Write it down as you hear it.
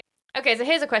Okay, so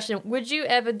here's a question. Would you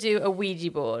ever do a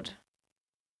Ouija board?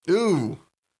 Ooh.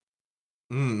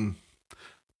 I'm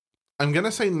going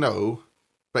to say no,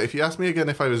 but if you ask me again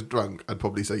if I was drunk, I'd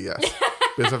probably say yes.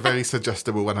 Because I'm very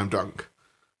suggestible when I'm drunk.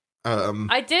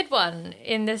 I did one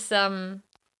in this,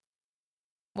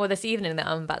 this evening that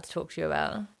I'm about to talk to you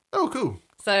about. Oh, cool.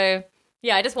 So,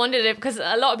 yeah, I just wondered if, because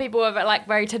a lot of people were like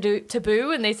very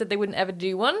taboo and they said they wouldn't ever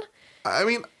do one. I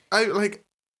mean, I'm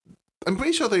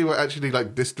pretty sure they were actually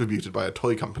like distributed by a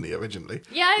toy company originally.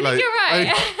 Yeah, I think you're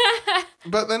right.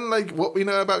 But then, like, what we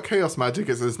know about chaos magic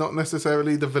is it's not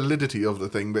necessarily the validity of the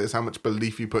thing, but it's how much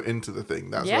belief you put into the thing.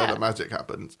 That's where the magic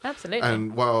happens. Absolutely.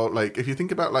 And while, like, if you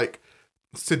think about, like,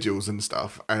 sigils and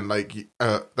stuff, and, like,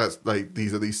 that's, like,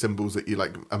 these are these symbols that you,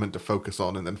 like, are meant to focus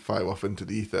on and then fire off into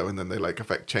the ether, and then they, like,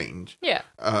 affect change. Yeah.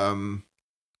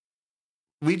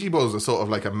 Ouija boards are sort of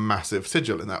like a massive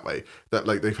sigil in that way, that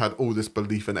like they've had all this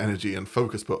belief and energy and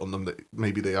focus put on them that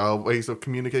maybe they are ways of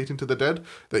communicating to the dead,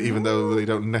 that even though they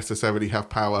don't necessarily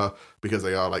have power because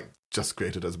they are like just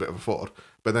created as a bit of a fraud.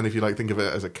 But then if you like think of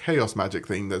it as a chaos magic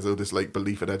thing, there's all this like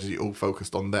belief and energy all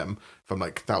focused on them from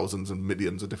like thousands and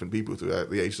millions of different people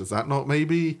throughout the age. Does that not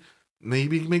maybe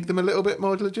make them a little bit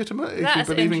more legitimate if you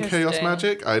believe in chaos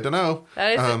magic? I don't know.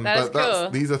 That is cool.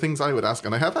 These are things I would ask,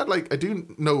 and I have had I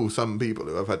do know some people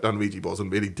who have had done Ouija boards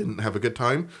and really didn't have a good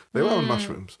time. They were on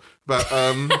mushrooms, but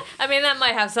I mean that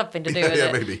might have something to do with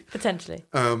it. Maybe potentially.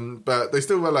 But they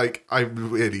still were like, I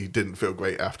really didn't feel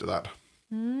great after that.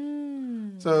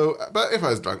 So, but if I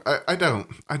was drunk, I don't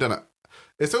know.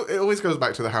 It always goes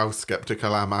back to the how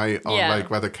skeptical am I on like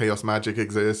whether chaos magic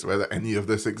exists, whether any of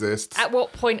this exists. At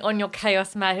what point on your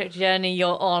chaos magic journey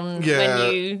you're on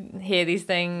when you hear these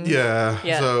things? Yeah.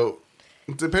 So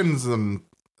it depends on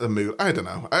the mood. I don't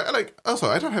know. I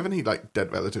don't have any like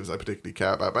dead relatives I particularly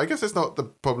care about. But I guess it's not the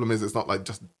problem. It's not like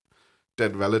just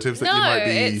dead relatives that you might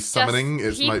be summoning.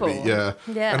 It might be yeah.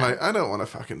 And like I don't want to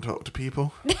fucking talk to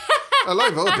people.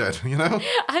 Alive or dead, you know?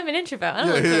 I'm an introvert. I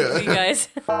don't want to talk to you guys.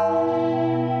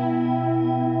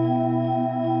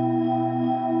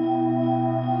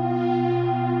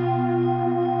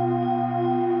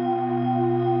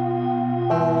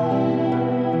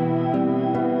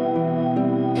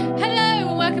 Hello,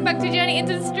 and welcome back to Journey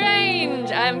into the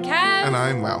Strange. I'm Kaz. And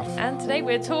I'm Ralph. And today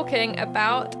we're talking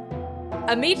about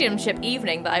a mediumship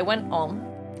evening that I went on.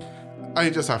 I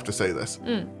just have to say this.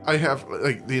 I have,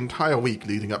 like, the entire week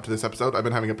leading up to this episode, I've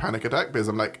been having a panic attack because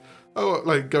I'm like,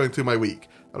 going through my week.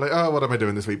 I'm like, what am I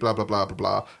doing this week? Blah, blah, blah, blah,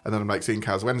 blah. And then I'm like, seeing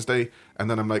Kaz Wednesday.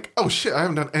 And then I'm like, oh shit, I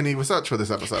haven't done any research for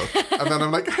this episode. And then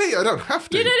I'm like, hey, I don't have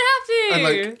to. You don't have to. And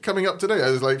like, coming up today,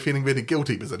 I was like feeling really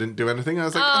guilty because I didn't do anything. I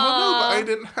was like, oh no, but I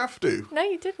didn't have to. No,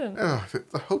 you didn't. Oh,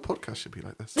 the whole podcast should be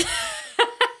like this.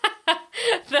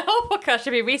 The whole podcast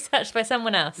should be researched by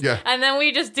someone else. Yeah. And then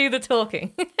we just do the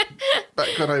talking.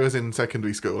 Back when I was in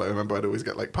secondary school, I remember I'd always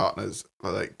get like partners,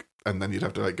 like, and then you'd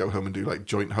have to like go home and do like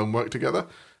joint homework together.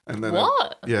 And then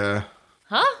what? Yeah.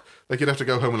 Huh? Like you'd have to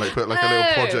go home and like put like a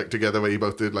little project together where you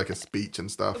both did like a speech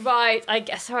and stuff. Right. I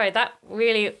guess. Sorry. That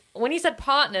really. When you said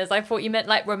partners, I thought you meant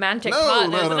like romantic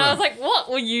partners, and I was like,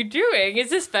 "What were you doing? Is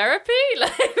this therapy?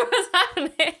 Like, what's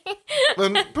happening?"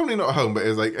 Well, probably not at home, but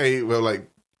it's like,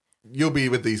 you'll be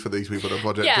with these people on a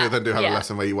project, then do have a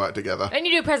lesson where you work together. And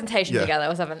you do a presentation together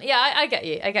or something. Yeah, I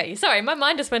get you. Sorry, my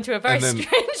mind just went to a very strange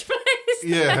place.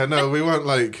 Yeah, no, we weren't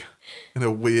like in a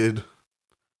weird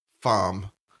farm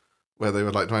where they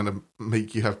were like trying to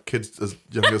make you have kids as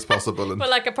young as possible. And but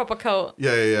like a proper cult.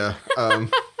 Yeah.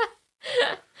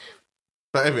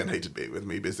 But everyone hated being with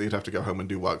me because they'd have to go home and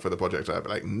do work for the project. I'd be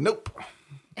like, nope.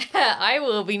 I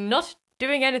will be not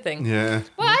doing anything. Yeah.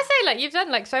 Well, I say like you've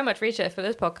done like so much research for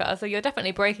this podcast, so you're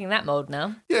definitely breaking that mold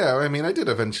now. Yeah, I mean, I did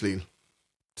eventually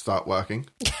start working.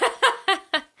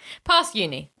 Past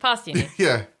uni.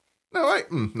 Yeah. No,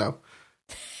 no.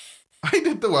 I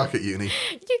did the work at uni.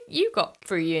 You got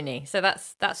through uni, so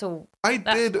that's all.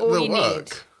 Did the work.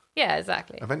 Need. Yeah,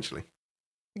 exactly. Eventually.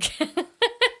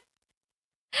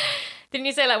 Didn't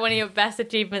you say like one of your best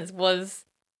achievements was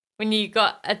when you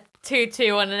got a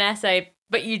 2-2 on an essay,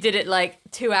 but you did it like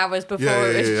 2 hours before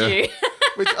it was due?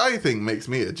 Which I think makes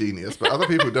me a genius, but other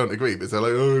people don't agree because they're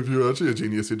like, oh, if you're actually a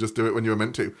genius, you just do it when you were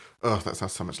meant to. Oh, that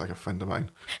sounds so much like a friend of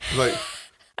mine. Like,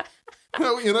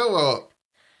 no, you know what?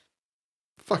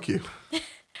 Fuck you.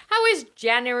 How is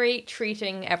January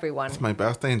treating everyone? It's my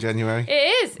birthday in January.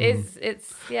 It is.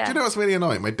 It's yeah. Do you know what's really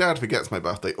annoying? My dad forgets my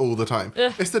birthday all the time.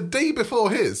 Ugh. It's the day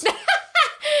before his.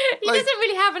 He doesn't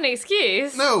really have an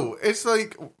excuse. No, it's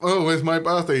like, oh, it's my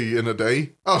birthday in a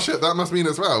day. Oh shit, that must mean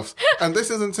it's Ralph's. And this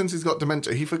isn't since he's got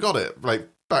dementia. He forgot it like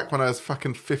back when I was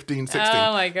fucking 15, 16.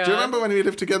 Oh my God. Do you remember when we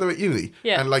lived together at uni?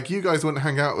 Yeah. And like you guys wouldn't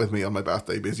hang out with me on my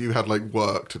birthday because you had like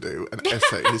work to do and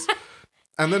essays.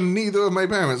 And then neither of my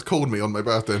parents called me on my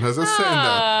birthday. And I was just sitting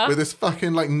there with this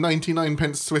fucking like 99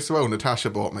 pence Swiss roll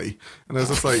Natasha bought me. And I was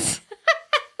just like,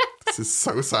 this is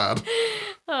so sad.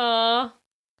 Aww.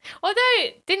 Although,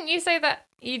 didn't you say that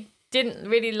you didn't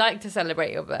really like to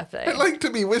celebrate your birthday? I'd like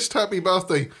to be wished happy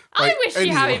birthday. I wish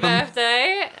you happy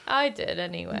birthday. I did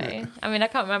anyway. I mean, I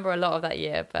can't remember a lot of that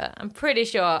year, but I'm pretty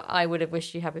sure I would have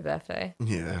wished you happy birthday.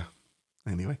 Yeah.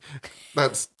 Anyway,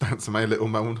 that's my little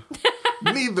moan.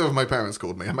 Neither of my parents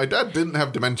called me, and my dad didn't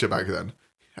have dementia back then.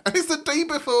 And it's the day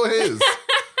before his.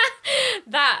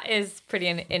 That is pretty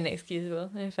inexcusable,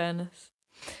 in fairness.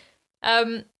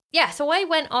 Yeah, so I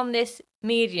went on this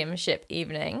mediumship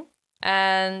evening,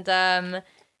 and I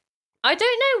don't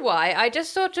know why. I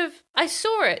just I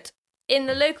saw it in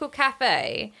the local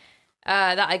cafe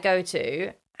that I go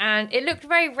to, and it looked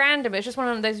very random. It was just one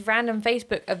of those random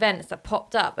Facebook events that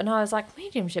popped up, and I was like,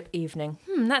 mediumship evening?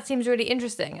 That seems really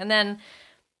interesting. And then,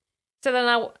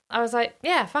 I was like,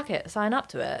 yeah, fuck it, sign up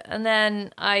to it. And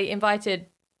then I invited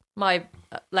my,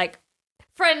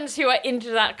 friends who are into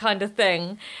that kind of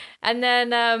thing. And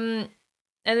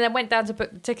then went down to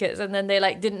book the tickets, and then they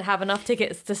didn't have enough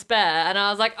tickets to spare, and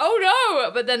I was like, oh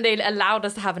no! But then they allowed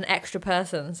us to have an extra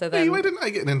person. So then, hey, why didn't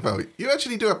I get an invite? You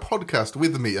actually do a podcast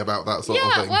with me about that sort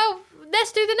of thing. Yeah, well,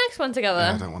 let's do the next one together.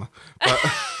 Yeah, I don't want to.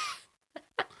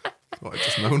 But what I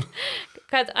just known.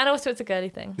 And also, it's a girly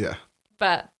thing. Yeah.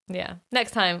 But yeah,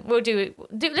 next time we'll let's do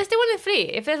one in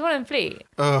Fleet. If there's one in Fleet,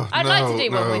 I'd like to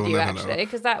do one with you actually,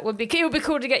 because that would be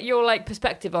cool to get your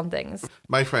perspective on things.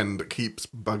 My friend keeps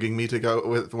bugging me to go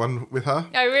with one with her.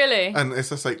 Oh really? And it's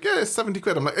just like, yeah, it's 70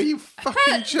 quid. I'm like, are you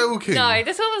fucking joking? No,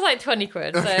 this one was like 20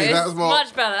 quid, so okay, it's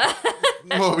much better.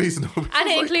 More reasonable. And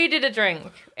it included a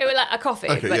drink. It was like a coffee,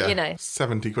 okay, but yeah. you know,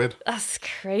 70 quid. That's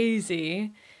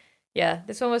crazy. Yeah,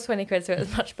 this one was 20 quid, so it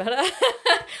was much better.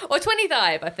 Or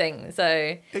 25, I think,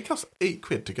 so... It costs 8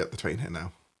 quid to get the train here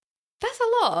now. That's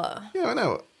a lot. Yeah, I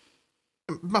know.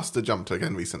 It must have jumped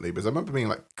again recently, because I remember being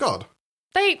like, God.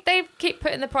 They keep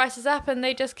putting the prices up, and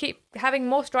they just keep having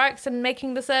more strikes and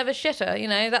making the service shitter, you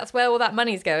know? That's where all that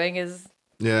money's going, is...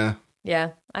 Yeah.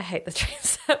 Yeah, I hate the train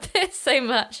service so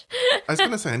much. I was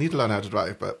going to say, I need to learn how to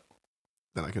drive, but...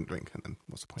 then I can drink, and then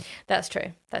what's the point? That's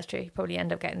true. You probably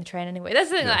end up getting the train anyway. That's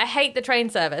the thing. I hate the train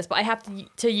service, but I have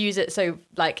to use it so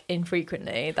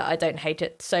infrequently that I don't hate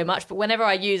it so much. But whenever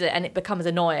I use it and it becomes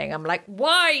annoying, I'm like,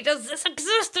 why does this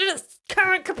exist in its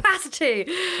current capacity?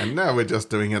 And now we're just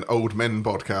doing an old men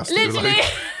podcast. Literally.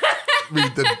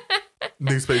 Read the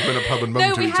newspaper in a pub and moan to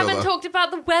each other. No, we haven't talked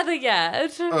about the weather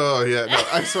yet. Oh yeah, no,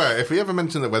 I swear, if we ever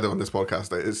mention the weather on this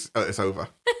podcast, it's over.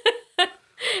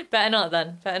 Better not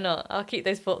then. Better not. I'll keep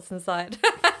those thoughts inside.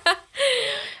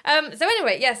 So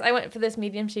anyway, yes, I went for this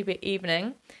mediumship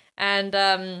evening,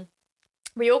 and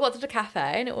we all got to the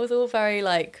cafe, and it was all very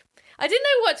I didn't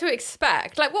know what to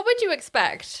expect. What would you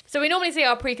expect? So we normally see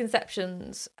our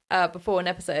preconceptions before an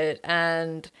episode,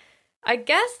 and I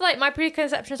guess my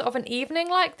preconceptions of an evening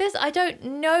like this, I don't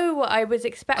know what I was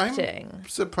expecting. I'm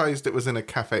surprised it was in a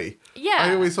cafe. Yeah.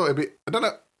 I always thought it'd be. I don't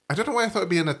know why I thought it'd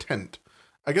be in a tent.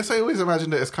 I guess I always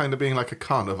imagined it as kind of being like a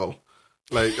carnival.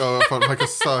 Or like a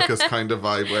circus kind of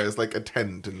vibe where it's like a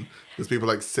tent and there's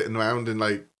people sitting around in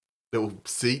little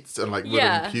seats and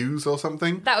wooden pews or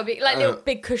something. That would be little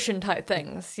big cushion type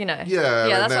things, you know. Yeah.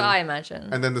 Yeah, that's what I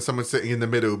imagine. And then there's someone sitting in the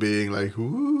middle being like,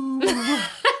 ooh.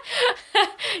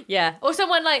 Yeah. Or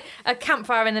someone a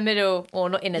campfire in the middle, or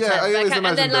not in a tent. I always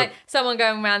and then someone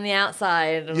going around the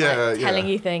outside and telling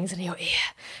you things in your ear.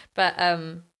 But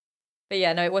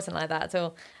yeah, no, it wasn't like that at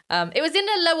all. It was in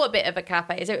a lower bit of a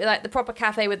cafe. So it was the proper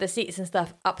cafe with the seats and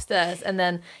stuff upstairs, and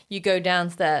then you go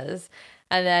downstairs,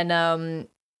 and then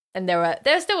and there are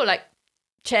still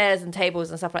chairs and tables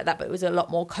and stuff like that, but it was a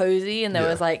lot more cozy, and there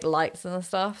was lights and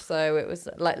stuff. So it was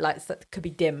lights that could be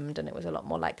dimmed, and it was a lot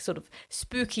more sort of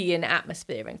spooky in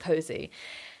atmosphere and cozy.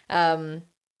 I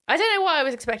don't know what I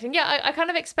was expecting. Yeah, I kind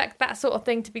of expect that sort of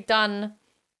thing to be done.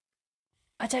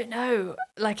 I don't know,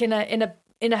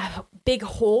 in a big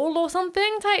hall or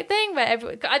something type thing where I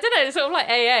don't know, it's sort of like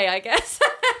AA, I guess.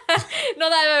 Not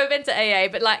that I've ever been to AA,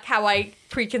 but how I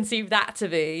preconceive that to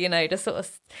be, you know, just sort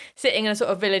of sitting in a sort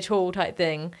of village hall type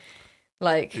thing.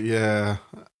 Yeah.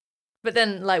 But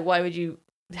then, why would you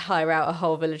hire out a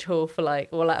whole village hall for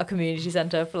or a community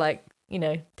centre for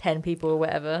 10 people or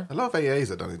whatever? A lot of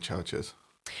AAs are done in churches.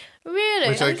 Really?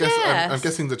 Which I guess, I'm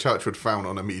guessing the church would frown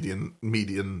on a median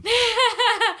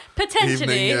potentially,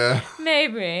 evening, yeah.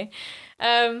 Maybe.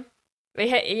 But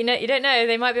you don't know.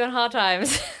 They might be on hard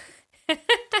times.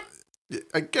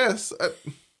 I guess.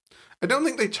 I don't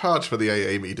think they charge for the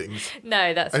AA meetings.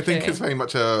 No, that's true. I think it's very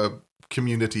much a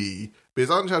community, because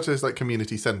Art and Shelter is like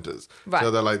community centres. Right.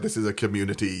 So they're like, this is a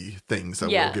community thing, so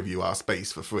we'll give you our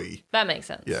space for free. That makes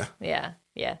sense. Yeah.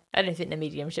 Yeah. I don't think the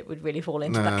mediumship would really fall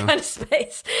into that kind of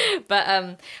space.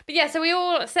 But yeah, so we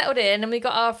all settled in and we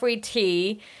got our free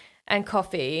tea and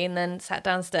coffee and then sat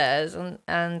downstairs and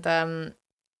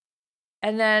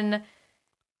then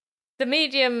the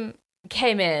medium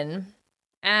came in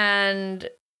and...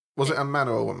 Was it a man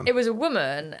or a woman? It was a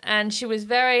woman, and she was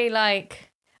very,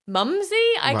 like, mumsy,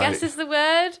 I guess is the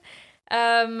word.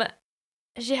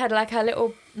 She had, like, her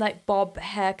little, like, bob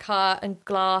haircut and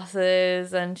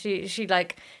glasses, and she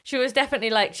was definitely,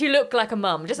 like, she looked like a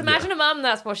mum. Just imagine a mum,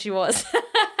 that's what she was.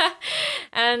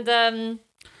 And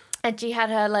she had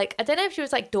her, like, I don't know if she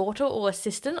was, like, daughter or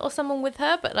assistant or someone with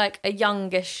her, but, like, a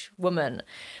youngish woman.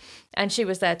 And she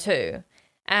was there, too.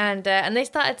 And they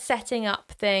started setting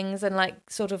up things and like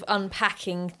sort of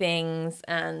unpacking things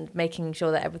and making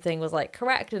sure that everything was like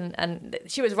correct. And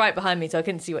she was right behind me, so I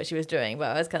couldn't see what she was doing.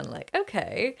 But I was kind of like,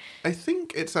 okay. I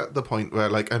think it's at the point where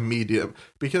like a medium,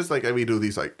 because like I read all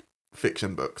these like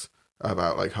fiction books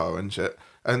about like horror and shit.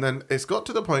 And then it's got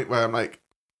to the point where I'm like,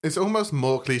 it's almost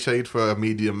more cliched for a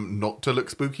medium not to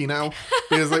look spooky now.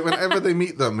 Because, like, whenever they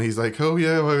meet them, he's like, oh,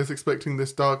 yeah, well, I was expecting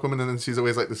this dark woman. And then she's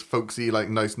always, like, this folksy, like,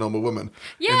 nice, normal woman.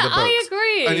 Yeah, I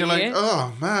agree. And you're like,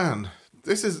 oh, man,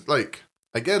 this is, like,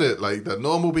 I get it, like, they're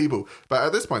normal people. But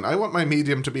at this point, I want my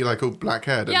medium to be, like, all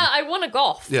black-haired. Yeah, I want a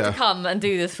goth to come and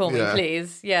do this for me,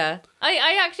 please. Yeah.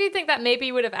 I actually think that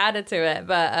maybe would have added to it.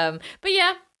 But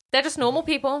yeah. They're just normal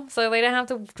people, so they don't have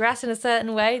to dress in a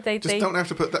certain way. They don't have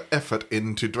to put the effort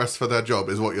in to dress for their job,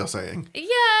 is what you're saying. Yeah,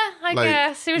 I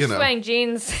guess. He was just wearing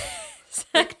jeans.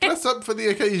 Like, dress up for the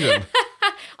occasion.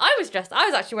 I was dressed. I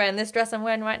was actually wearing this dress I'm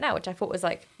wearing right now, which I thought was,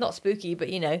 like, not spooky, but,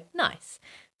 you know, nice.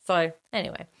 So,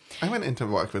 anyway. I went into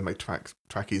work with my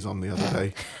trackies on the other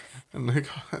day, and,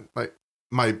 like,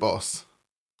 my boss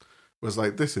was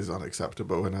like, this is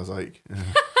unacceptable, and I was like...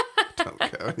 don't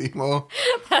care anymore.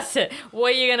 That's it.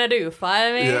 What are you going to do?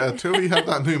 Fire me? Yeah, until we have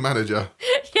that new manager.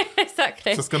 Yeah,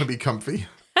 exactly. It's just going to be comfy.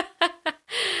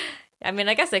 I mean,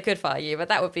 I guess they could fire you, but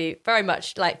that would be very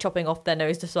much like chopping off their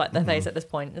nose to spite their face at this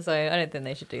point. So I don't think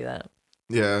they should do that.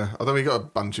 Yeah, although we got a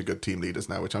bunch of good team leaders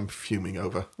now, which I'm fuming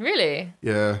over. Really?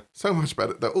 Yeah, so much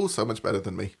better. They're all so much better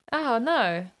than me. Oh,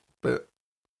 no. But...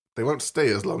 they won't stay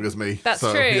as long as me. That's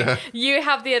true. Yeah. You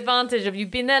have the advantage of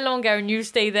you've been there longer and you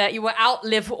stay there. You will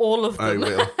outlive all of them. I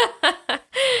will.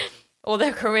 Or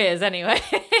their careers, anyway.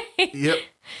 Yep.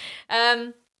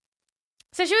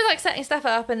 So she was like setting stuff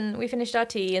up and we finished our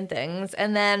tea and things.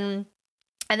 And then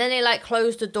they like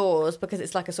closed the doors because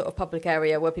it's like a sort of public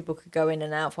area where people could go in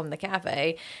and out from the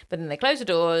cafe. But then they closed the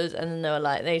doors and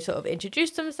then they sort of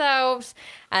introduced themselves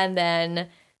and then...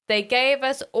 they gave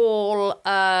us all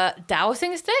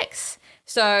dowsing sticks.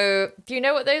 So, do you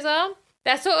know what those are?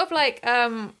 They're sort of like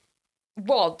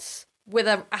rods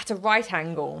at a right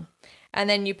angle. And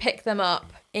then you pick them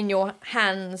up in your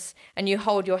hands and you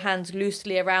hold your hands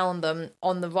loosely around them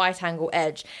on the right angle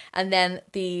edge. And then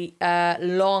the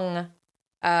long,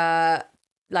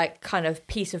 like kind of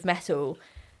piece of metal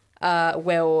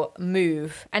will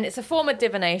move. And it's a form of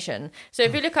divination. So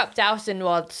if you look up dowsing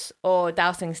rods or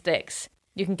dowsing sticks,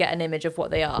 you can get an image of what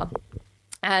they are.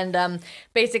 And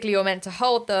basically you're meant to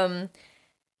hold them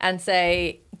and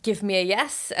say, give me a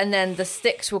yes. And then the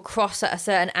sticks will cross at a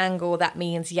certain angle. That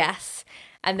means yes.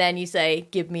 And then you say,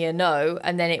 give me a no.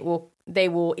 And then they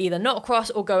will either not cross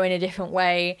or go in a different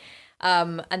way.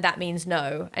 And that means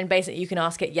no. And basically you can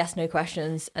ask it yes, no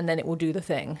questions and then it will do the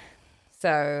thing.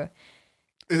 So.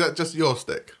 Is that just your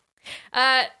stick?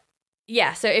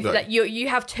 Yeah, so if like, you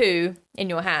have two in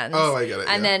your hands. Oh, I get it.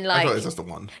 And then like I thought it was just the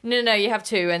one. No, you have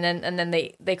two, and then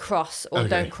they cross or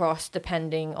don't cross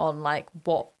depending on like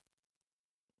what.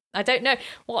 I don't know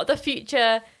what the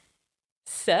future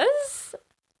says.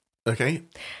 Okay.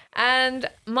 And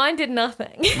mine did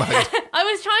nothing. I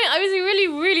was really,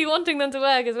 really wanting them to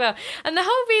work as well. And the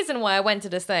whole reason why I went to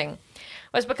this thing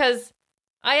was because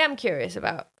I am curious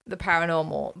about the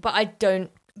paranormal, but I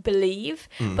don't believe.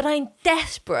 But I'm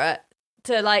desperate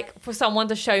to like for someone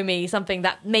to show me something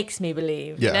that makes me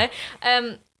believe. You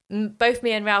know, both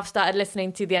me and Ralph started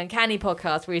listening to the Uncanny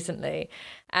podcast recently,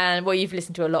 and well, you've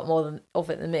listened to a lot more of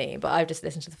it than me, but I've just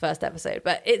listened to the first episode.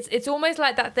 But it's almost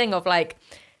like that thing of like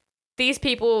these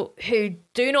people who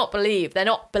do not believe, they're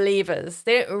not believers.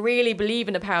 They don't really believe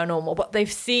in the paranormal, but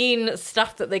they've seen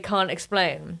stuff that they can't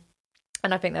explain.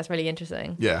 And I think that's really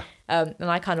interesting. Yeah. And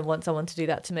I kind of want someone to do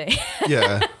that to me.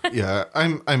 Yeah. Yeah,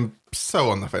 I'm so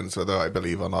on the fence whether I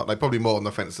believe or not. Like, probably more on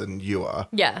the fence than you are.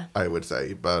 Yeah. I would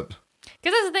say, but...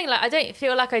 Because that's the thing, like, I don't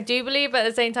feel like I do believe, but at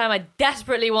the same time, I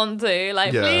desperately want to.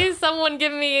 Like, please, someone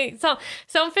give me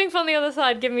something from the other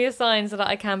side, give me a sign so that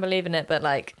I can believe in it. But,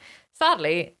 like,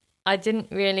 sadly, I didn't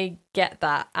really get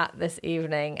that at this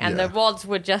evening. And the rods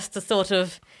were just a sort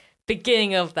of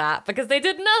beginning of that, because they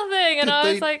did nothing. And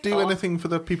I was like, did they do anything for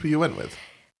the people you went with?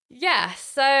 Yeah,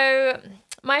 so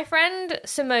my friend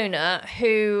Simona,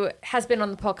 who has been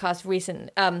on the podcast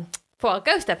for our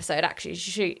ghost episode, actually,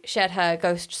 she shared her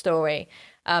ghost story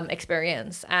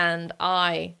experience, and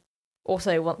I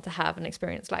also want to have an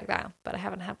experience like that, but I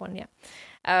haven't had one yet.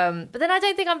 But then I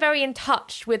don't think I'm very in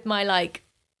touch with my, like,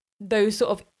 those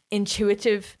sort of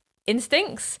intuitive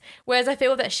instincts, whereas I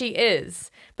feel that she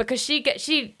is, because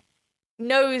she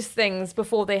knows things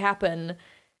before they happen.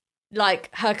 Like,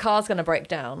 her car's going to break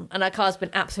down, and her car's been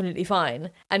absolutely fine,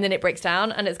 and then it breaks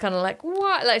down, and it's kind of like,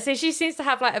 what? Like, so she seems to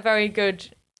have, like, a very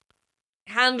good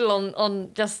handle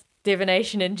on just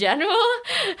divination in general.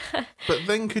 But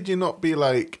then could you not be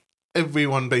like,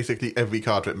 everyone, basically every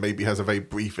card trick maybe has a very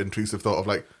brief intrusive thought of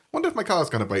like, wonder if my car's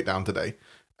going to break down today?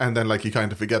 And then, like, you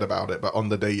kind of forget about it, but on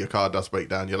the day your car does break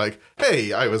down, you're like,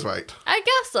 hey, I was right. I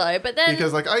guess so, but then...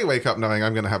 Because, like, I wake up knowing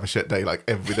I'm going to have a shit day, like,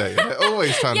 every day. And it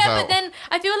always turns out... Yeah, but then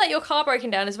I feel like your car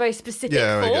breaking down is a very specific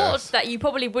thought that you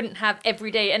probably wouldn't have every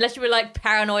day unless you were, like,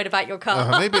 paranoid about your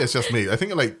car. Maybe it's just me. I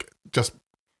think, like, just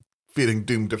feeling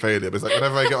doomed to failure. But it's like,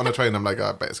 whenever I get on a train, I'm like,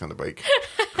 I bet it's going to break.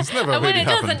 It's never and really when it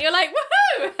happened. doesn't, you're like,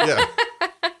 woohoo! Yeah.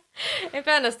 In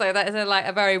fairness, though, that is,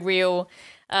 a very real...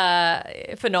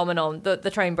 phenomenon, the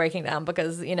train breaking down,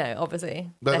 because, you know, obviously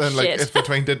but then, like, if the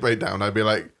train did break down, I'd be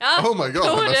like, oh my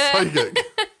god, I'm a psychic.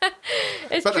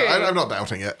 It's but true. I'm not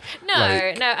doubting it. No,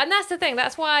 and that's the thing.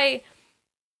 That's why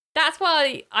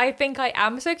I think I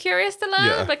am so curious to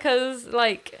learn, because,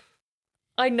 like,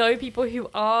 I know people who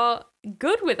are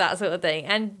good with that sort of thing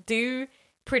and do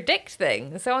predict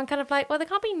things. So I'm kind of like, well, there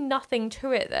can't be nothing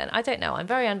to it then. I don't know. I'm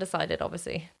very undecided,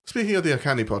 obviously. Speaking of the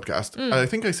Arcani podcast, I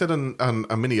think I said on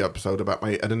a mini episode about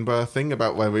my Edinburgh thing,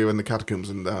 about where we were in the catacombs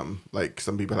and like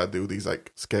some people had to do these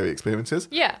like scary experiences.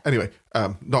 Yeah. Anyway,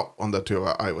 not on the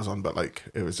tour I was on, but like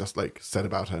it was just like said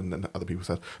about her and then other people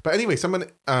said. But anyway, someone,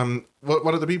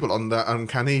 one of the people on the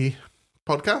Uncanny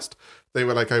podcast, they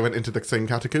were like, I went into the same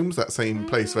catacombs, that same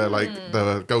place where like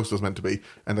the ghost was meant to be,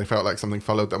 and they felt like something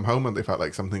followed them home, and they felt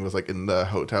like something was like in the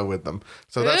hotel with them.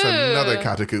 So that's another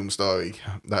catacomb story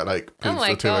that like proves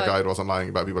the tour guide wasn't lying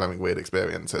about people having weird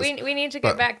experiences. We need to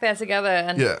get back there together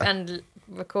and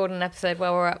record an episode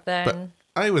while we're up there. But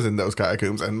I was in those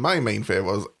catacombs, and my main fear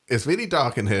was, it's really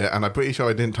dark in here, and I'm pretty sure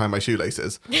I didn't tie my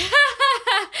shoelaces.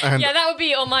 And, that would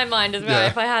be on my mind as well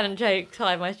if I hadn't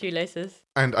tied my shoelaces.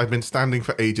 And I've been standing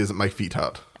for ages and my feet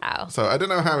hurt. Ow. So I don't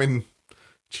know how in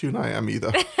tune I am either.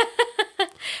 I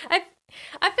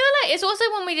feel like it's also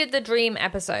when we did the dream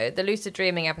episode, the lucid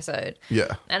dreaming episode.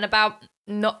 Yeah. And about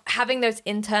not having those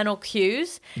internal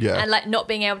cues. Yeah. And like not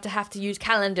being able to have to use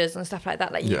calendars and stuff like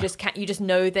that. Like you just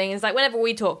know things. Like whenever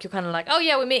we talk, you're kind of like, oh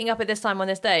yeah, we're meeting up at this time on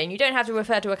this day. And you don't have to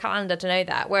refer to a calendar to know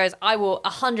that. Whereas I will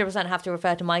 100% have to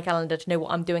refer to my calendar to know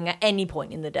what I'm doing at any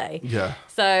point in the day. Yeah.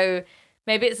 So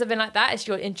maybe it's something like that. It's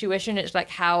your intuition. It's like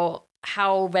how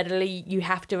readily you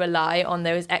have to rely on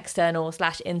those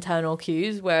external/internal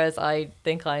cues. Whereas I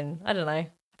think I don't know. I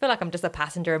feel like I'm just a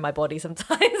passenger in my body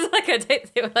sometimes. Like I don't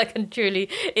feel like I'm truly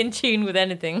in tune with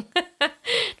anything.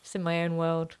 Just in my own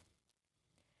world.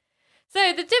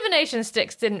 So the divination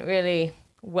sticks didn't really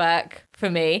work for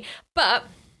me. But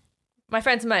my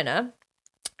friend Simona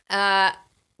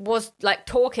was like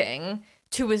talking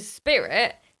to a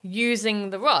spirit using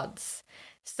the rods.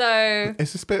 So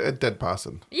is the spirit a dead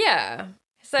person? Yeah.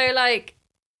 So like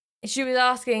she was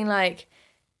asking like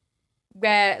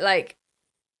where like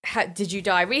did you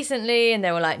die recently? And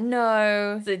they were like,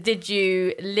 no. So did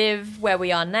you live where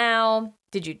we are now?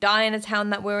 Did you die in a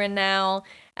town that we're in now?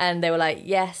 And they were like,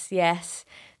 yes.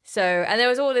 So, and there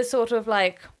was all this sort of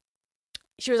like,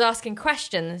 she was asking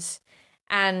questions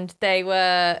and they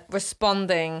were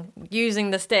responding using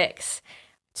the sticks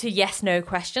to yes, no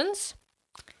questions.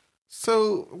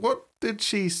 So what did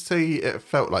she say it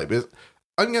felt like? Because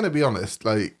I'm going to be honest,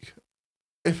 like,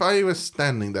 if I was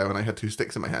standing there and I had two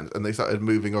sticks in my hands and they started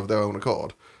moving of their own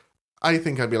accord, I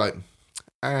think I'd be like,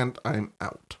 and I'm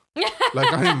out.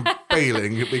 Like, I'm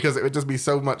bailing, because it would just be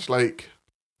so much like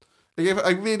if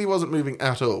I really wasn't moving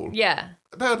at all. Yeah.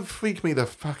 That would freak me the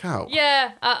fuck out.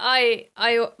 Yeah,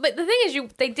 but the thing is,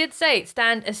 they did say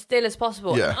stand as still as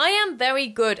possible. Yeah. And I am very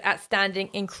good at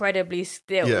standing incredibly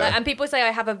still. Yeah. And people say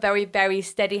I have a very, very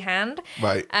steady hand.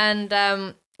 Right.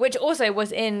 And which also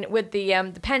was in with the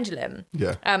pendulum.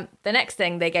 Yeah. The next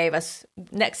thing they gave us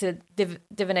next to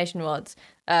divination rods,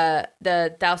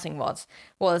 the dowsing rods,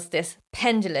 was this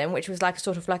pendulum, which was like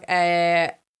sort of like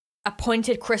a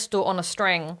pointed crystal on a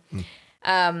string.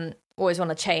 Always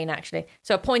on a chain, actually.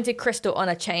 So a pointed crystal on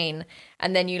a chain,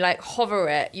 and then you like hover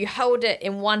it. You hold it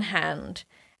in one hand,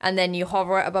 and then you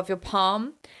hover it above your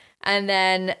palm. And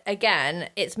then again,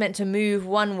 it's meant to move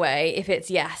one way if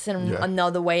it's yes, and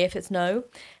another way if it's no.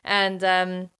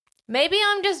 And maybe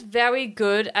I'm just very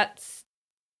good at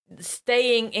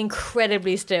staying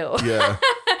incredibly still. Yeah.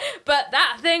 But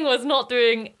that thing was not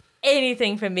doing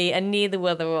anything for me, and neither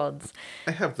were the rods.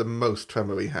 I have the most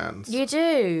tremory hands. You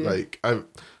do. Like,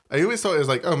 I always thought it was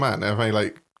like, oh man, am I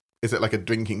like, is it like a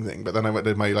drinking thing? But then I went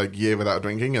to my like year without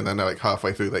drinking, and then like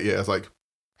halfway through that year, I was like,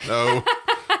 no.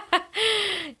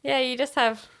 Yeah, you just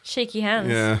have shaky hands.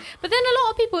 Yeah. But then a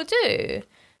lot of people do,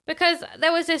 because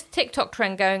there was this TikTok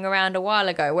trend going around a while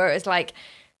ago where it was like,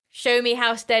 show me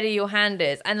how steady your hand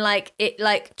is, and like it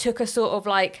like took a sort of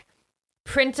like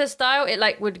printer style. It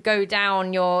like would go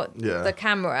down the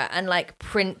camera and like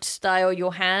print style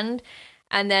your hand.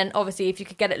 And then obviously if you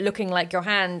could get it looking like your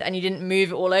hand and you didn't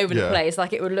move it all over the place,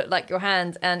 like it would look like your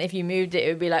hand. And if you moved it, it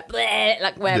would be like, bleh,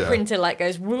 like where a printer like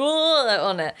goes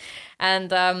on it. And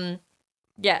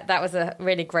that was a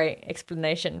really great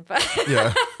explanation. But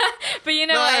but you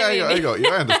know what I mean? I got you.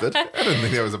 I understood. I didn't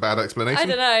think that was a bad explanation. I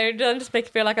don't know. I'm just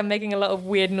feel like I'm making a lot of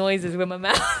weird noises with my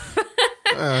mouth.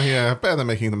 Better than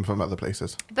making them from other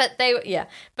places. But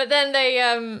then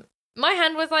they my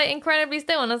hand was like incredibly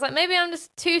still, and I was like, maybe I'm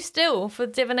just too still for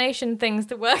divination things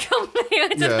to work on me. I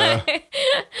don't know.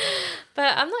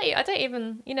 But I don't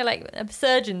even, like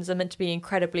surgeons are meant to be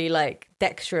incredibly like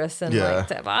dexterous and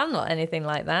but I'm not anything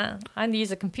like that. I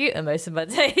use a computer most of my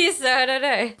days, so I don't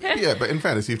know. Yeah, but in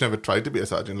fairness, you've never tried to be a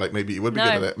surgeon. Like maybe you would be good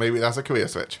at it. Maybe that's a career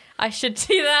switch. I should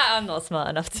do that. I'm not smart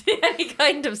enough to be any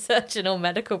kind of surgeon or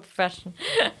medical profession.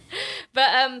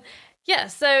 But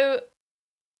so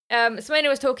Simona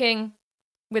was talking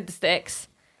with the sticks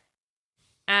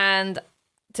and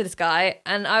to this guy,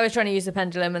 and I was trying to use the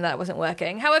pendulum, and that wasn't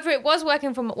working. However, it was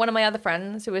working from one of my other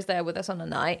friends who was there with us on the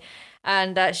night,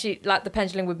 and she like the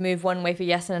pendulum would move one way for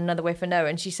yes and another way for no,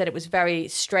 and she said it was very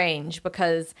strange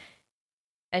because,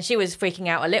 and she was freaking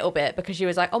out a little bit because she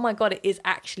was like, oh my god, it is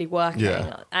actually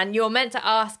working. And you're meant to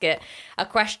ask it a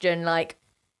question like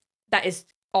that is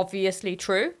obviously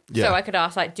true. So I could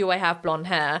ask like, do I have blonde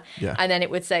hair? And then it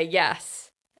would say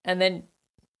yes, and then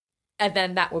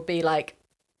that would be like,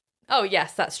 oh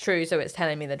yes, that's true, so it's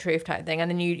telling me the truth type thing.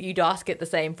 And then you'd ask it the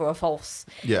same for a false.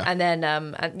 And then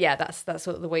that's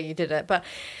sort of the way you did it. But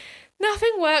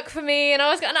nothing worked for me, and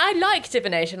I like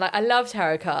divination, like I love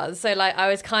tarot cards, so like I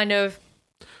was kind of.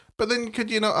 But then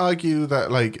could you not argue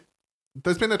that like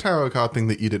there's been a tarot card thing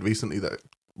that you did recently that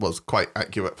was quite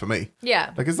accurate for me?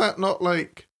 Yeah. Like, is that not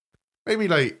like maybe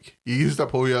like you used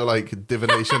up all your like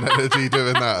divination energy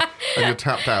doing that and you're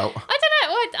tapped out? I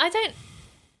don't know. I don't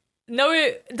know.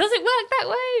 Does it work that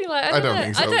way? Like, I don't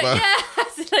think so.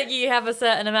 It's like you have a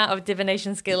certain amount of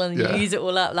divination skill and you use it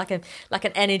all up like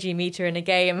an energy meter in a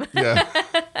game. Yeah.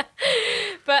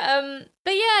 But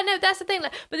yeah, no, that's the thing.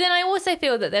 But then I also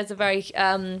feel that there's a very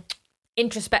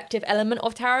introspective element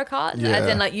of tarot cards, as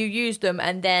in like you use them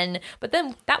but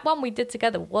then that one we did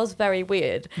together was very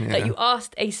weird. Like you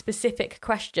asked a specific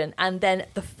question and then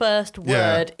the first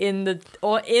word in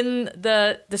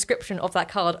the description of that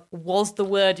card was the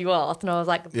word you asked, and I was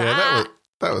like, that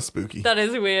was spooky. That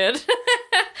is weird.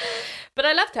 But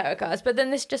I love tarot cards, but then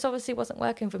this just obviously wasn't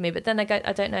working for me. But then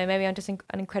I don't know, maybe I'm just an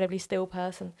incredibly still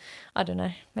person. I don't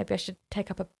know, maybe I should take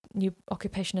up a new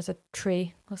occupation as a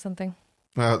tree or something.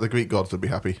 The Greek gods would be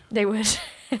happy. They would.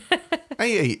 I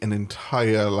ate an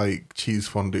entire like cheese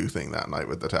fondue thing that night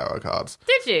with the tarot cards.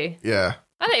 Did you? Yeah.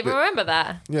 I don't even remember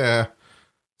that. Yeah.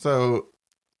 So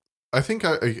I think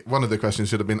one of the questions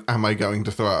should have been, am I going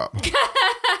to throw up?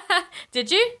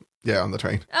 Did you? Yeah, on the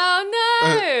train. Oh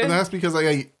no. And that's because I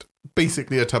ate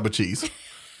basically a tub of cheese.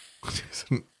 Which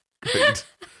isn't great.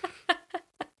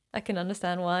 I can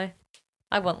understand why.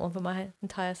 I want one for my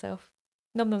entire self.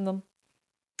 Nom nom nom.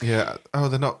 Yeah. Oh,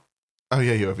 they're not. Oh,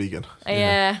 yeah, you're a vegan.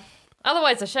 Yeah.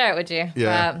 Otherwise, I'd share it with you.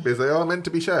 Yeah. Because they are meant to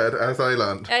be shared, as I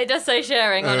learned. It does say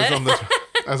sharing on it.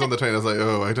 I was on the train, I was like,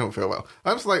 oh, I don't feel well.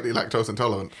 I'm slightly lactose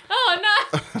intolerant. Oh,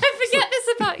 no. I forget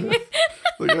this about you.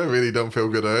 Like, I really don't feel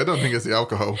good. I don't think it's the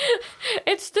alcohol.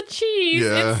 It's the cheese.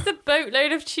 Yeah. It's the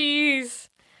boatload of cheese.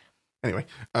 Anyway.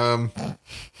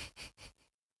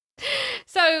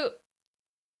 So,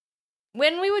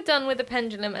 when we were done with the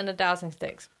pendulum and the dowsing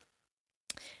sticks,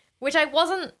 which I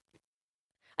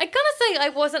I gotta say, I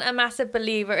wasn't a massive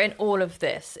believer in all of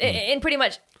this, in pretty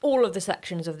much all of the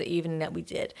sections of the evening that we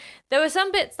did. There were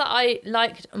some bits that I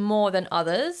liked more than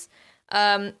others.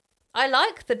 I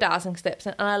like the dowsing slips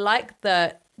and I like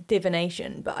the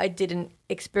divination, but I didn't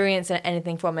experience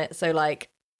anything from it, so like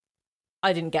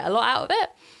I didn't get a lot out of it.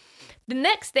 The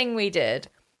next thing we did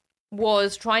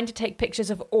was trying to take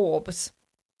pictures of orbs.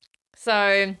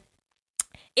 So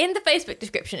in the Facebook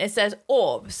description it says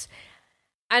orbs,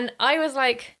 and I was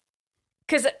like,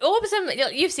 because orbs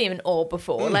are, you've seen an orb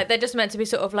before, like they're just meant to be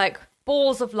sort of like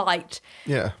balls of light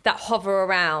that hover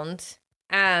around,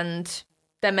 and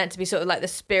they're meant to be sort of like the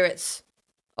spirits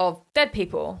of dead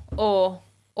people or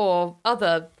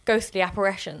other ghostly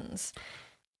apparitions.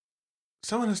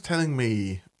 Someone was telling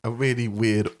me a really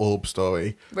weird orb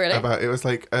story. Really? About, it was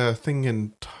like a thing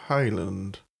in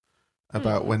Thailand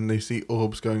about when they see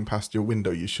orbs going past your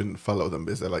window, you shouldn't follow them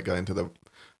because they're like going to the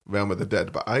realm of the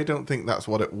dead. But I don't think that's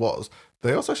what it was.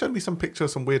 They also showed me some picture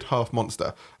of some weird half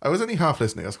monster. I was only half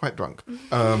listening. I was quite drunk.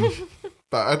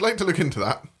 But I'd like to look into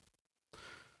that.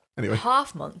 Anyway.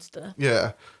 Half monster?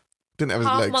 Yeah. Didn't have his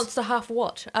legs. Half monster, half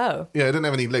what? Oh. Yeah, it didn't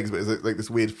have any legs, but it was like this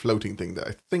weird floating thing that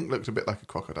I think looked a bit like a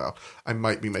crocodile. I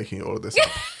might be making all of this up.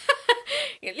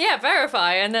 Yeah,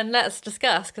 verify and then let's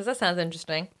discuss, because that sounds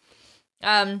interesting.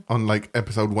 On like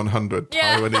episode 100,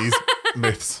 Taiwanese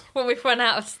myths. When we've run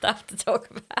out of stuff to talk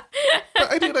about.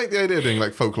 But I do like the idea of doing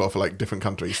like folklore for like different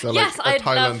countries. So yes, like a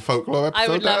Thailand folklore episode, I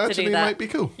would love that to do actually that. might be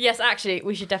cool. Yes, actually,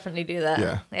 we should definitely do that.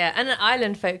 Yeah. Yeah, and an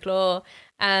island folklore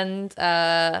and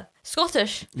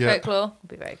Scottish folklore would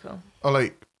be very cool. Or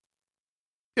like,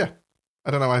 yeah.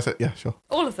 I don't know why I said, yeah, sure.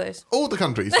 All of those. All the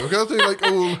countries. We're going to do like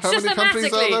all, how many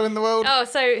countries are there in the world? Oh,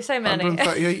 so many.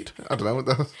 138? I don't know what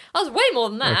that was. Oh, it's way more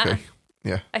than that. Okay,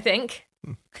 yeah. I think.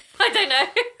 I don't know.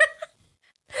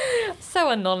 So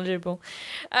unknowledgeable.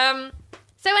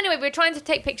 So anyway, we were trying to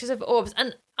take pictures of orbs,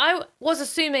 and I was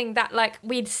assuming that like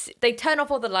they turn off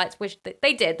all the lights, which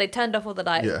they did. They turned off all the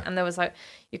lights, and there was like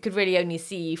you could really only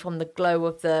see from the glow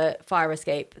of the fire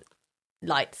escape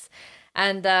lights,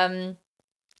 and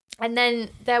then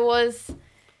there was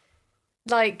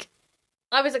like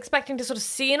I was expecting to sort of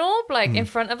see an orb like in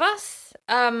front of us.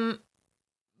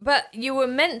 But you were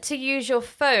meant to use your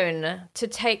phone to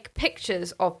take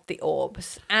pictures of the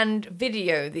orbs and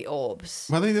video the orbs.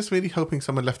 Were they just really hoping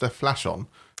someone left their flash on?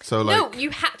 So like, no, you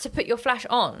had to put your flash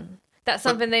on. That's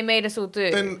something they made us all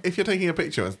do. Then if you're taking a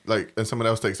picture and someone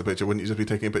else takes a picture, wouldn't you just be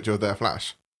taking a picture of their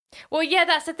flash? Well, yeah,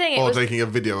 that's the thing. Or taking a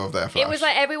video of their flash. It was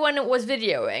like everyone was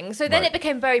videoing. So then it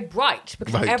became very bright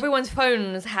because everyone's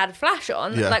phones had flash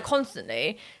on, like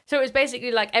constantly. So it was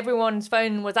basically like everyone's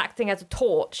phone was acting as a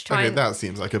torch. Okay, that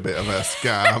seems like a bit of a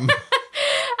scam.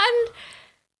 And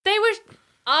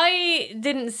I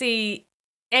didn't see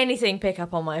anything pick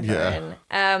up on my phone.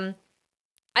 Yeah.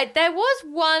 There was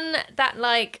one that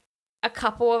like a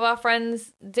couple of our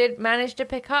friends did manage to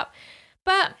pick up,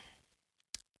 but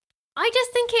I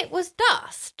just think it was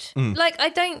dust. Like, I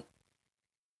don't... And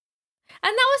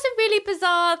that was a really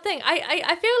bizarre thing.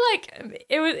 I feel like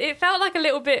it felt like a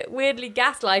little bit weirdly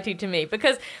gaslighty to me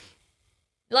because,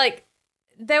 like,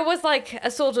 there was, like, a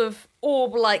sort of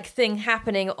orb-like thing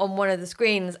happening on one of the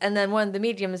screens, and then one of the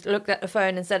mediums looked at the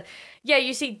phone and said, yeah,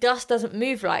 you see, dust doesn't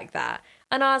move like that.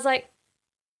 And I was like,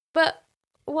 but...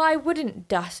 why wouldn't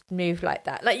dust move like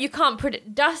that? Like, you can't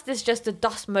predict. Dust is just a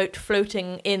dust mote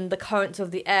floating in the currents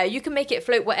of the air. You can make it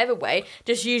float whatever way.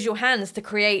 Just use your hands to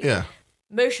create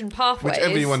motion pathways. Which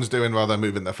everyone's doing while they're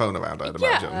moving their phone around, I'd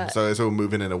imagine. So it's all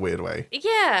moving in a weird way.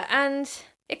 Yeah, and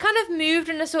it kind of moved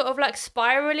in a sort of like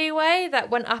spirally way that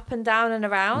went up and down and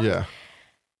around. Yeah.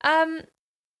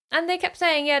 And they kept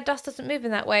saying, yeah, dust doesn't move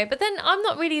in that way. But then I'm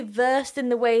not really versed in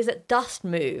the ways that dust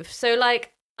moves. So,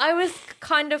 like, I was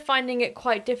kind of finding it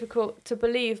quite difficult to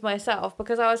believe myself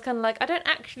because I was kind of like, I don't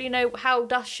actually know how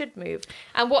dust should move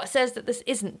and what says that this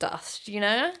isn't dust, you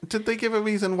know? Did they give a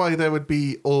reason why there would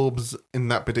be orbs in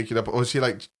that particular... or was she,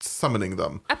 like, summoning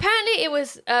them? Apparently it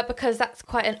was because that's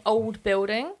quite an old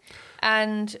building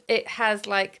and it has,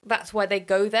 like... that's why they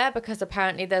go there because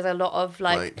apparently there's a lot of,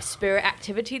 like, spirit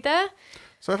activity there.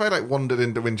 So if I, like, wandered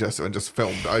into Winchester and just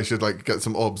filmed, I should, like, get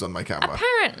some orbs on my camera?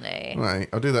 Apparently. Right,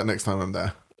 I'll do that next time I'm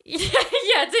there.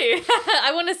 Yeah, do.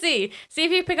 I want to see. See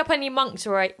if you pick up any monks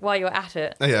while you're at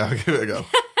it. Yeah, I'll give it a go.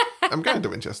 I'm going to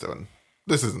Winchester and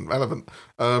this isn't relevant.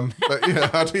 But yeah,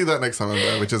 I'll do that next time I'm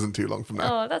there, which isn't too long from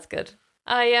now. Oh, that's good.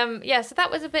 So that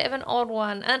was a bit of an odd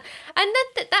one. And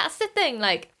that's the thing,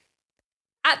 like,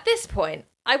 at this point,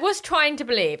 I was trying to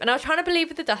believe, and I was trying to believe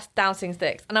with the dowsing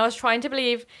sticks, and I was trying to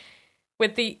believe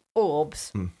with the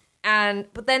orbs.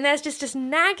 But then there's just this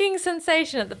nagging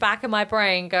sensation at the back of my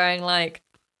brain going like,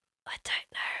 I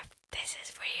don't know if this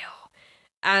is real.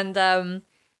 And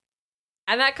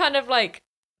that kind of like,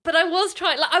 but I was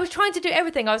trying to do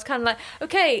everything. I was kind of like,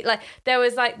 okay, like there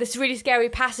was like this really scary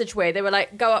passageway. They were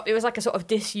like, go up. It was like a sort of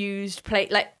disused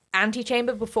plate, like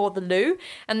antechamber before the loo.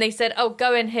 And they said, oh,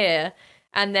 go in here.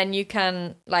 And then you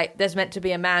can, like, there's meant to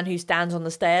be a man who stands on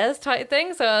the stairs type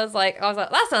thing. So I was like,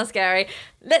 that sounds scary.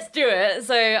 Let's do it.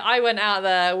 So I went out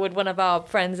there with one of our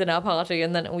friends in our party,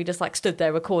 and then we just like stood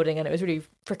there recording, and it was really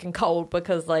freaking cold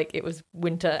because like it was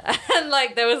winter and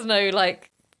like there was no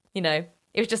like, you know,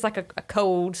 it was just like a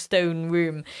cold stone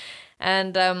room.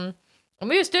 And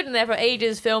we were stood in there for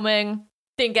ages filming.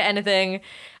 Didn't get anything,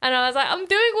 and I was like, I'm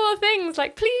doing all the things,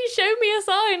 like please show me a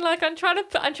sign, like I'm trying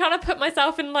to put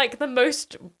myself in like the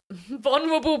most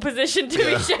vulnerable position to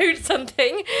be showed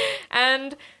something,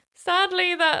 and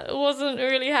sadly that wasn't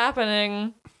really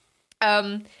happening.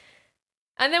 And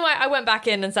then I went back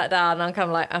in and sat down, and I'm kind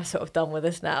of like, I'm sort of done with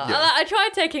this now. I tried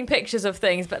taking pictures of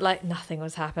things, but like nothing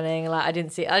was happening. Like I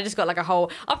didn't see it. I just got like a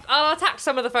whole. I'll attach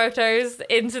some of the photos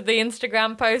into the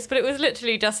Instagram post, but it was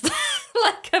literally just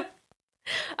like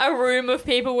a room of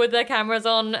people with their cameras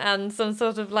on and some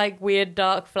sort of like weird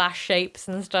dark flash shapes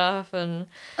and stuff. And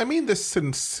I mean this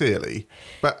sincerely,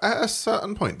 but at a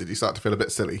certain point did you start to feel a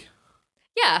bit silly?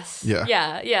 Yes.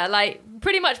 Yeah. Like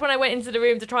pretty much when I went into the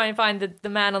room to try and find the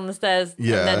man on the stairs, and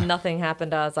then nothing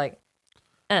happened, I was like,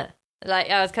 like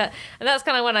I was and that's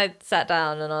kind of when I sat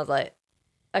down and I was like,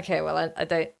 okay, well I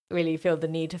don't really feel the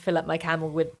need to fill up my camera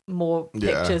with more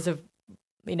pictures of,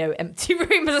 you know, empty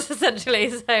rooms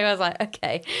essentially. So I was like,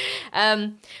 okay.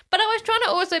 But I was trying to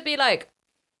also be like,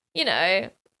 you know,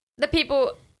 the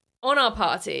people on our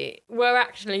party were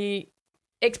actually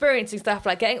experiencing stuff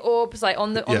like getting orbs like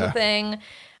on the thing.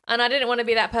 And I didn't want to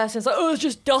be that person. It's like, oh, it's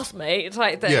just dust, mate,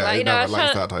 type thing. Yeah, like, you know, I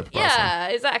like that type of person. Yeah,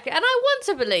 exactly. And I want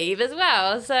to believe as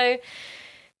well. So,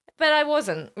 but I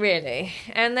wasn't really.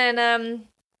 And then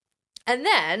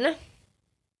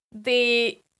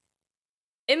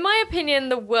in my opinion,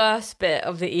 the worst bit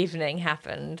of the evening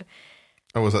happened.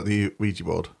 Oh, was that the Ouija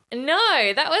board?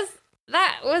 No, that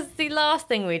was the last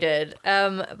thing we did.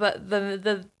 But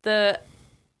the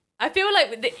I feel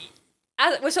like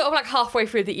we're sort of like halfway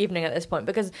through the evening at this point,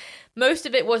 because most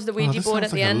of it was the Ouija board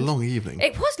at the end. A long evening.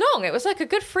 It was long. It was like a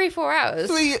good 3-4 hours.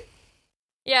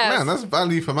 Yeah. Man, that's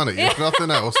value for money, if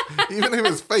nothing else. Even if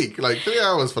it's fake, like 3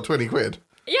 hours for 20 quid.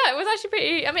 Yeah, it was actually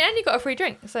pretty. I mean, and you got a free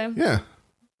drink, so. Yeah.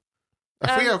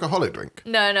 A free alcoholic drink?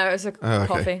 No, it was a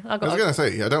coffee. Okay. I was going to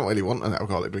say, I don't really want an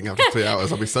alcoholic drink after 3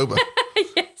 hours. I'll be sober.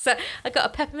 Yeah, so I got a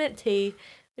peppermint tea,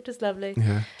 which was lovely.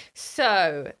 Yeah.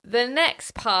 So the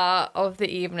next part of the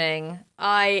evening,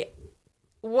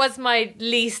 was my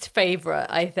least favourite,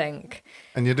 I think.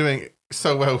 And you're doing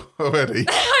so well already.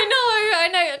 I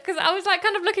know, because I was like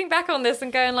kind of looking back on this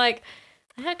and going like,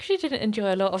 I actually didn't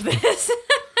enjoy a lot of this.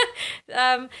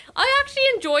 I actually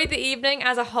enjoyed the evening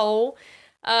as a whole.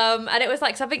 And it was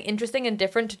like something interesting and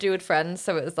different to do with friends,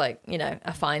 so it was like, you know,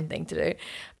 a fine thing to do.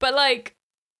 But like,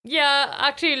 yeah,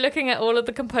 actually looking at all of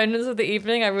the components of the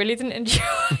evening, I really didn't enjoy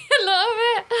a lot of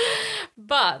it.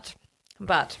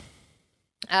 But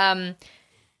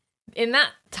in that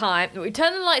time, we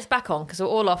turned the lights back on because we're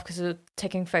all off because we were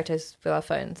taking photos with our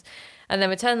phones, and then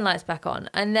we turned the lights back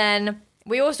on, and then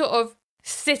we all sort of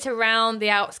sit around the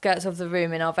outskirts of the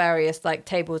room in our various like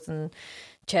tables and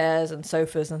chairs and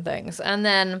sofas and things. And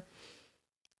then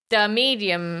the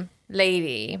medium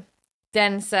lady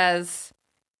then says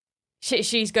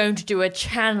she's going to do a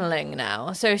channeling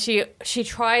now. So she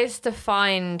tries to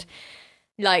find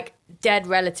like dead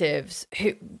relatives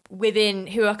who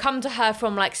are come to her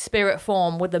from like spirit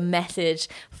form with a message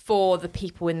for the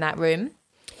people in that room.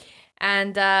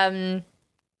 And I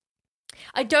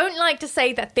don't like to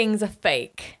say that things are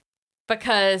fake,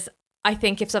 because I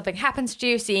think if something happens to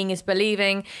you, seeing is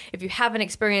believing. If you have an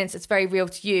experience, it's very real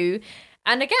to you.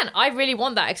 And again, I really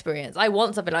want that experience. I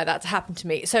want something like that to happen to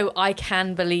me, so I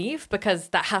can believe, because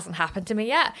that hasn't happened to me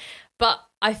yet. But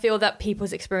I feel that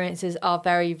people's experiences are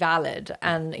very valid,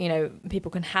 and, you know,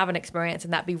 people can have an experience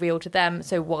and that be real to them.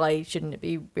 So why shouldn't it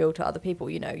be real to other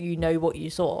people? You know what you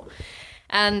saw.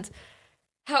 And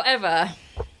however,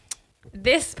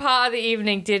 this part of the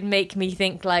evening did make me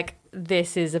think like,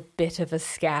 this is a bit of a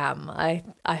scam.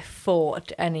 I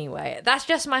thought anyway. That's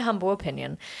just my humble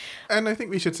opinion. And I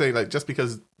think we should say, like, just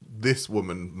because this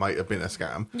woman might have been a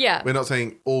scam, yeah, we're not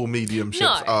saying all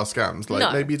mediumships are scams.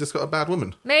 Like, maybe you just got a bad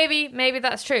woman. Maybe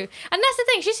that's true. And that's the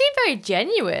thing. She seemed very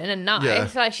genuine and nice. Yeah.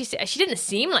 Like she didn't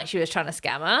seem like she was trying to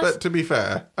scam us. But to be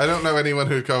fair, I don't know anyone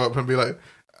who'd come up and be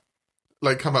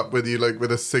like come up with you like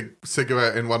with a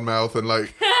cigarette in one mouth and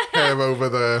like hair over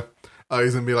the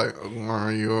eyes and be like, oh,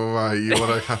 are you all right? You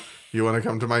want to You want to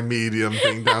come to my medium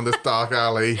thing down this dark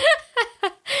alley?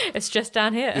 It's just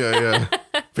down here. Yeah.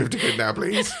 50 quid now,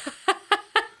 please.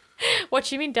 What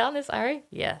do you mean down this alley?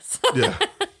 Yes. Yeah.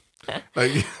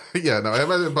 Like, yeah, no, I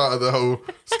imagine part of the whole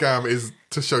scam is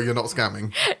to show you're not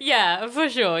scamming. Yeah, for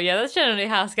sure. Yeah, that's generally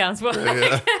how scams work.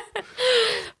 Yeah.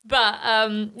 But,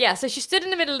 yeah, so she stood in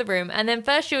the middle of the room, and then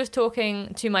first she was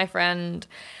talking to my friend,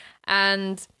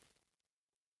 and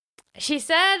she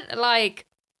said, like,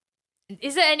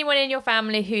 is there anyone in your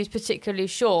family who's particularly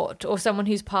short, or someone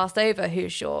who's passed over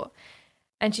who's short?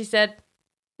 And she said,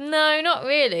 no, not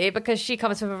really, because she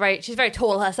comes from she's very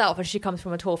tall herself, and she comes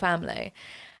from a tall family.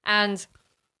 And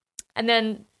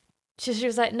then she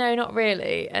was like, no, not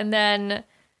really. And then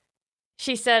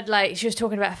she said, like, she was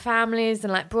talking about families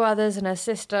and, like, brothers and her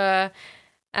sister.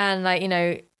 And, like, you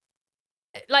know,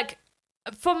 like,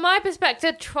 from my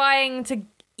perspective, trying to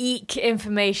eke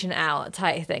information out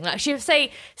type thing. Like, she would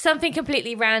say something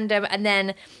completely random, and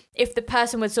then if the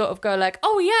person would sort of go like,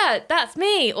 oh, yeah, that's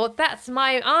me, or that's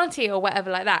my auntie, or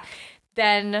whatever like that,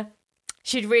 then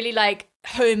she'd really, like,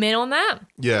 home in on that.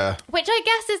 Yeah. Which I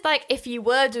guess is like, if you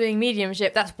were doing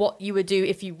mediumship, that's what you would do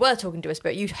if you were talking to a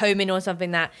spirit. You'd home in on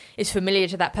something that is familiar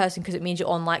to that person, because it means you're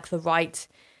on like the right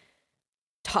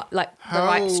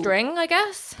right string, I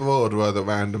guess. Broad were the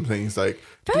random things like,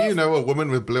 do you know a woman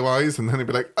with blue eyes? And then he'd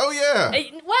be like, oh yeah.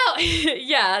 Well,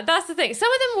 yeah, that's the thing. Some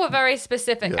of them were very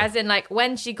specific, as in like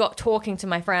when she got talking to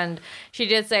my friend, she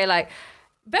did say like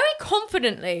very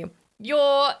confidently,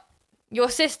 your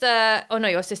sister-in-law,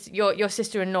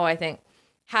 I think,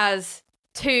 has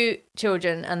 2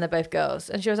 children and they're both girls.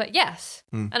 And she was like, yes.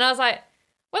 And I was like,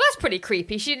 well, that's pretty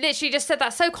creepy. She literally just said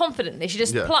that so confidently. She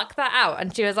just plucked that out.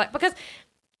 And she was like, because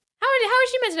how is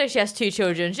she meant to know she has 2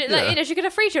 children? She, like, you know, she could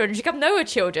have 3 children. She could have no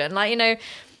children. Like, you know,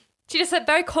 she just said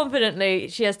very confidently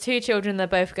she has 2 children, they're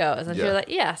both girls. And she was like,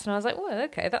 yes. And I was like, well,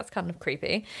 okay, that's kind of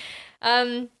creepy.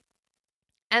 And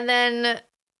then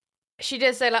she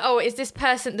did say like, oh, is this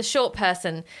person, the short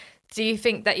person, do you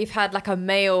think that you've had like a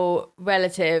male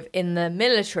relative in the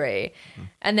military?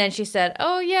 And then she said,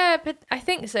 oh yeah, but I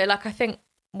think so. Like, I think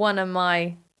one of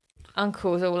my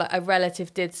uncles or like a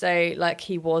relative did say like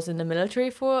he was in the military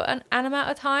for an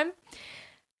amount of time.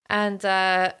 And,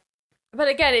 but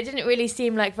again, it didn't really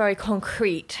seem like very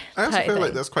concrete. I also feel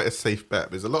like that's quite a safe bet,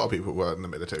 because a lot of people were in the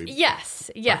military. Yes.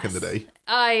 Back in the day.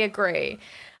 I agree.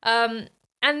 And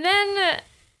then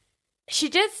she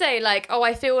did say like, oh,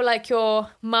 I feel like your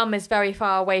mum is very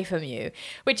far away from you,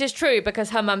 which is true because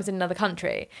her mum's in another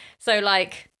country. So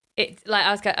like,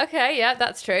 I was like, okay, yeah,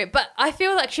 that's true. But I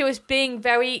feel like she was being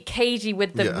very cagey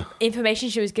with the information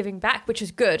she was giving back, which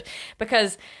was good,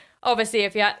 because obviously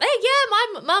if you're like, hey, yeah,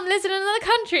 my mum lives in another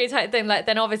country type thing, like,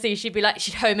 then obviously she'd be like,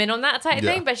 she'd home in on that type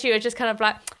thing. But she was just kind of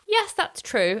like, yes, that's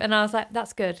true. And I was like,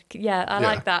 that's good. Yeah, I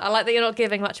like that. I like that you're not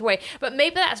giving much away. But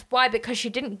maybe that's why, because she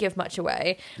didn't give much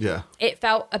away, it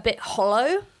felt a bit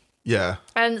hollow. Yeah.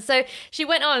 And so she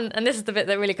went on, and this is the bit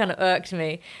that really kind of irked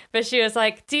me, but she was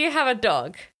like, do you have a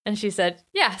dog? And she said,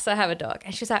 yes, I have a dog.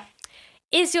 And she was like,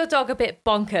 is your dog a bit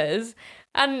bonkers?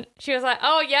 And she was like,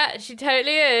 oh yeah, she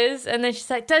totally is. And then she's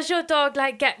like, does your dog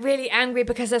like get really angry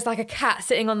because there's like a cat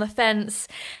sitting on the fence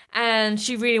and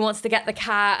she really wants to get the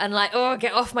cat and like, oh,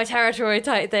 get off my territory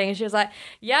type thing? And she was like,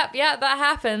 yep, that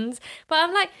happens. But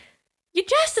I'm like, you're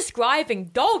just describing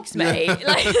dogs, mate.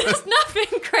 Like, there's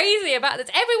nothing crazy about this.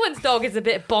 Everyone's dog is a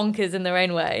bit bonkers in their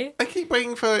own way. I keep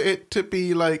waiting for it to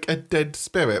be like a dead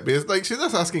spirit, because like she's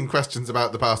just asking questions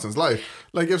about the person's life.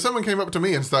 Like, if someone came up to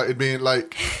me and started being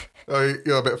like, oh,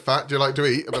 you're a bit fat, do you like to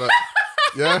eat? I'd be like,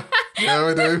 yeah,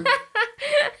 I do.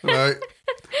 Right.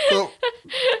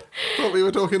 Thought we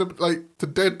were talking like to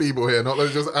dead people here, not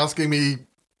like just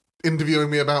interviewing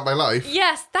me about my life.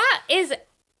 Yes, that is,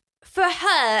 for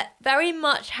her, very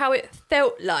much how it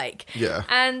felt like. Yeah.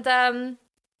 And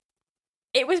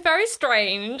it was very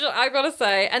strange, I gotta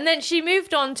say. And then she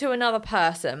moved on to another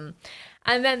person.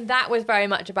 And then that was very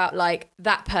much about like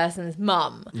that person's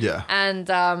mum. Yeah. And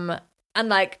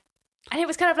it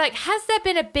was kind of like, has there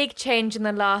been a big change in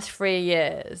the last 3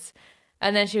 years?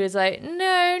 And then she was like,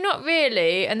 no, not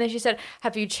really. And then she said,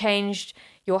 have you changed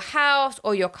your house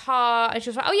or your car? And she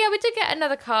was like, oh yeah, we did get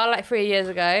another car like 3 years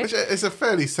ago. Which is a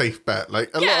fairly safe bet. Like,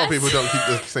 a lot of people don't keep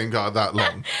the same car that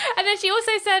long. And then she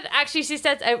also said, actually, she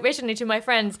said originally to my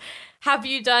friends, have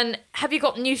you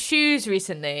got new shoes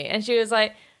recently? And she was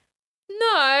like,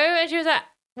 no. And she was like,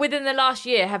 within the last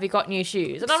year, have you got new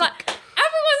shoes? And I'm like,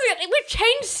 we've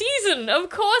changed season. Of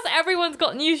course, everyone's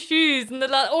got new shoes,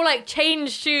 or like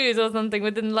changed shoes or something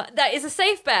within. That is a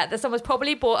safe bet that someone's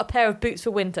probably bought a pair of boots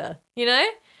for winter. You know?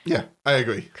 Yeah, I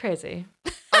agree. Crazy.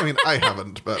 I mean, I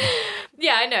haven't, but...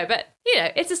 Yeah, I know, but,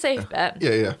 it's a safe bet.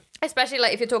 Yeah. Especially,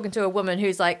 like, if you're talking to a woman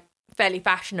who's, like, fairly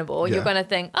fashionable, you're going to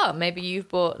think, oh, maybe you've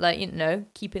bought, like,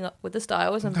 keeping up with the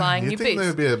styles and buying new boots. You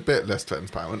think they'd be a bit less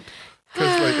transparent?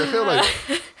 Because, like, I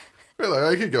feel like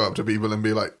I could go up to people and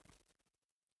be like,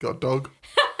 got a dog?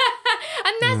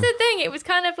 And that's the thing. It was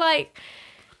kind of like...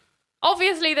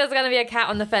 Obviously, there's going to be a cat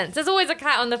on the fence. There's always a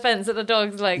cat on the fence that the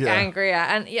dog's, like, angry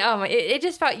at. And, it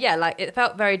just felt, it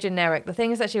felt very generic. The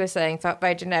things that she was saying felt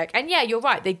very generic. And, yeah, you're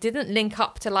right. They didn't link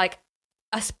up to, like,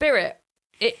 a spirit.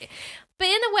 But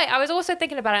in a way, I was also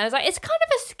thinking about it. I was like, it's kind of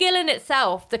a skill in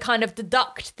itself to kind of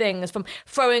deduct things from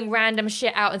throwing random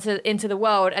shit out into the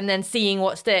world and then seeing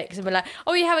what sticks and be like,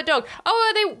 oh, you have a dog. Oh,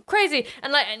 are they crazy?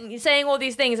 And like and saying all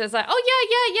these things. It's like,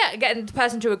 oh, yeah. Getting the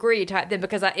person to agree type thing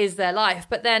because that is their life.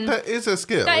 But then... That is a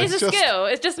skill. Skill.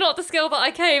 It's just not the skill that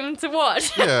I came to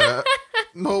watch. Yeah.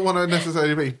 Not want to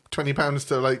necessarily be £20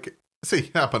 to like see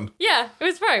happen. Yeah, it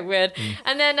was very weird.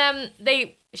 And then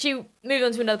she moved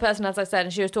on to another person, as I said,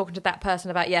 and she was talking to that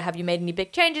person about, have you made any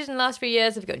big changes in the last few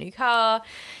years? Have you got a new car?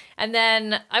 And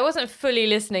then I wasn't fully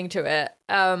listening to it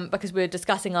because we were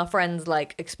discussing our friend's,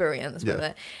 like, experience with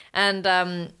it.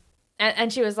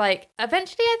 And she was like,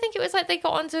 eventually I think it was like they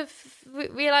got on to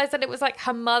realize that it was like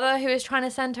her mother who was trying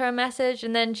to send her a message.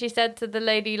 And then she said to the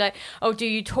lady, like, oh, do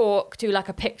you talk to, like,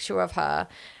 a picture of her?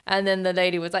 And then the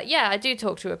lady was like, yeah, I do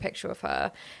talk to a picture of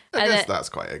her. I guess that's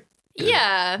quite a...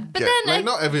 Yeah, but then... Like,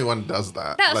 not everyone does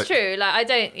that. That's true. Like, I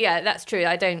don't... Yeah, that's true.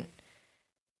 I don't...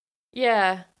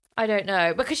 Yeah, I don't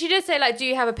know. Because she did say, like, do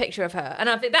you have a picture of her? And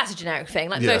I think that's a generic thing.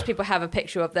 Like, most people have a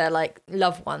picture of their, like,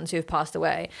 loved ones who have passed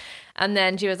away. And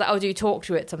then she was like, oh, do you talk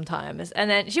to it sometimes?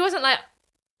 And then she wasn't like,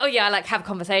 oh, yeah, I, like, have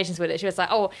conversations with it. She was like,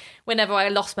 oh, whenever I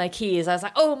lost my keys, I was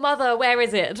like, oh, mother, where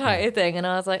is it? Type of thing. And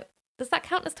I was like, does that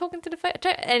count as talking to the photo?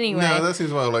 Anyway. No, that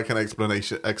seems more like an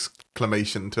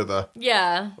exclamation to the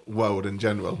world in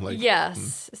general. Like,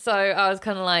 yes. So I was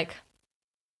kind of like,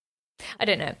 I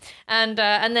don't know. And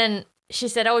then she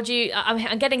said, oh,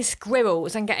 I'm getting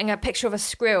squirrels. I'm getting a picture of a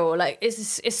squirrel. Like,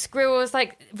 is squirrels,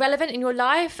 like, relevant in your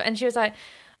life? And she was like,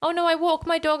 oh, no, I walk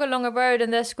my dog along a road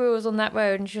and there's squirrels on that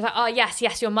road. And she was like, oh, yes,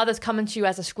 your mother's coming to you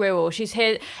as a squirrel. She's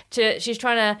she's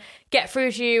trying to get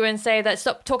through to you and say that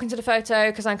stop talking to the photo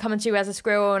because I'm coming to you as a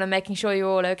squirrel and I'm making sure you're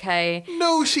all okay.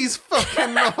 No, she's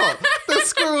fucking not. There's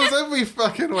squirrels every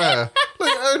fucking where.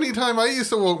 Like, only time I used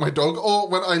to walk my dog or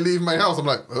when I leave my house, I'm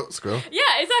like, oh, squirrel.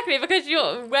 Yeah, exactly, because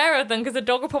you're aware of them because the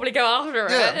dog will probably go after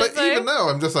it. Yeah, but even now,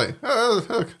 I'm just like, oh,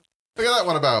 okay. Look at that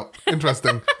one about.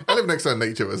 Interesting. I live next to a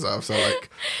nature reserve, so, like,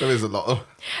 there is a lot of...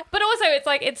 But also, it's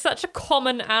like, it's such a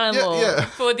common animal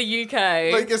for the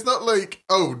UK. Like, it's not like,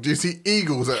 oh, do you see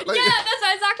eagles? Like... Yeah,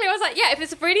 that's exactly what I was like. Yeah, if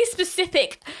it's a really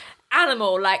specific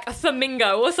animal, like a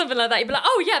flamingo or something like that, you'd be like,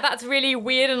 oh, yeah, that's really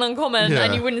weird and uncommon,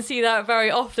 and you wouldn't see that very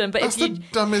often. But that's the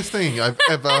dumbest thing I've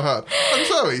ever heard. I'm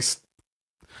sorry.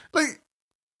 Like,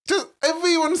 just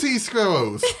everyone sees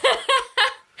squirrels.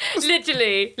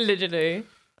 Literally.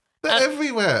 They're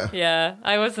everywhere. Yeah,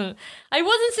 I wasn't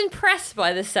impressed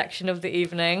by this section of the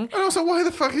evening. And also, why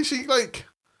the fuck is she, like,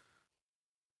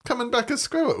 coming back as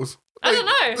squirrels? Like, I don't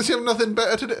know. Does she have nothing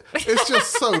better to do? It's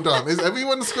just so dumb. Is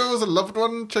everyone's squirrels a loved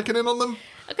one checking in on them?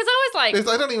 Because I was like...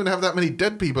 I don't even have that many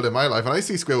dead people in my life, and I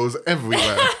see squirrels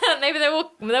everywhere. Maybe they're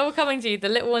all coming to you. The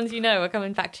little ones you know are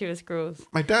coming back to you as squirrels.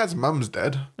 My dad's mum's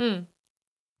dead.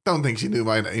 Don't think she knew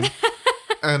my name.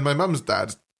 And my mum's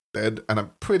dad's dead, and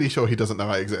I'm pretty sure he doesn't know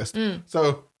I exist.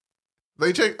 So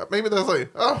they check. Maybe they're like,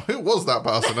 "Oh, who was that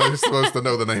person? I'm supposed to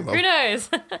know the name of." Who knows?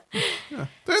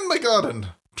 They're in my garden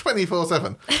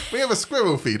 24/7. We have a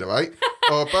squirrel feeder, right,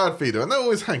 or a bird feeder, and they're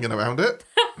always hanging around it.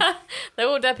 They're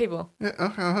all dead people.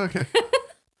 Yeah. Okay.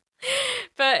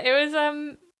 But it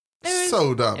was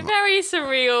so dumb, very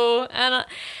surreal, and.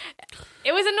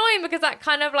 It was annoying because that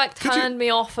kind of like turned me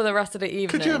off for the rest of the evening.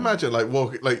 Could you imagine like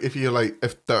walking, like if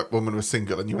that woman was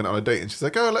single and you went on a date and she's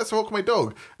like, oh, let's walk my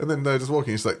dog, and then they're just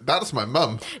walking, she's like, that's my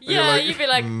mum. Yeah, you'd be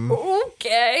like,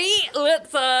 okay,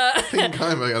 let's I think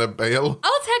I'm gonna bail.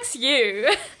 I'll text you.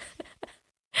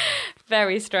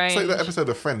 Very strange. It's like that episode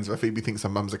of Friends where Phoebe thinks her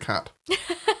mum's a cat.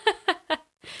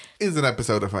 Is an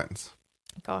episode of Friends.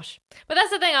 Gosh. But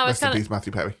that's the thing, Rest in peace,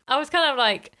 Matthew Perry. I was kind of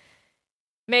like,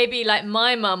 maybe like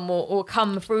my mum will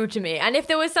come through to me. And if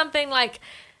there was something like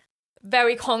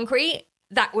very concrete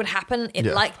that would happen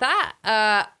like that,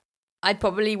 I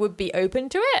probably would be open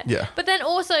to it. Yeah. But then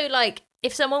also like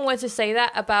if someone were to say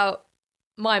that about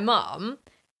my mum,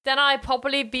 then I'd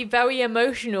probably be very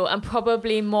emotional and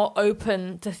probably more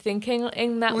open to thinking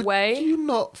in that way. Do you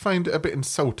not find it a bit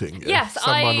insulting? Yes, if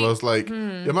someone was like,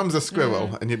 your mum's a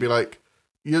squirrel, and you'd be like,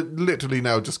 You're literally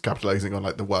now just capitalizing on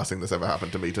like the worst thing that's ever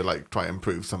happened to me to like try and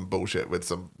prove some bullshit with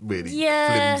some really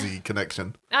flimsy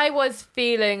connection. I was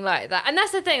feeling like that. And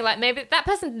that's the thing, like maybe that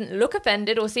person didn't look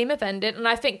offended or seem offended. And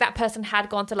I think that person had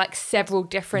gone to like several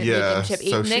different mediumship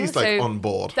evenings. So she's like on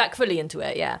board. Like fully into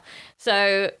it, yeah.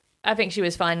 So I think she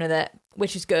was fine with it,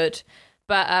 which is good.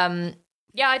 But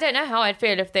yeah, I don't know how I'd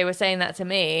feel if they were saying that to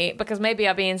me, because maybe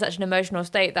I'd be in such an emotional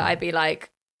state that I'd be like,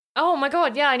 oh my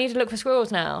God, yeah, I need to look for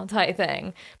squirrels now, type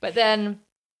thing. But then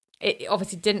it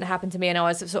obviously didn't happen to me, and I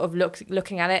was sort of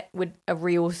looking at it with a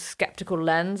real skeptical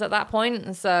lens at that point.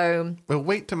 And so... Well,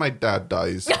 wait till my dad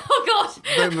dies. Oh God!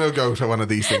 Then they'll go to one of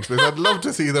these things. Because I'd love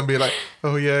to see them be like,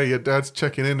 oh yeah, your dad's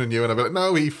checking in on you. And I'll be like,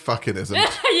 no, he fucking isn't.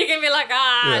 You can be like,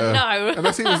 no.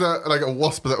 Unless he was like a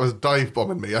wasp that was dive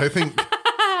bombing me, I think...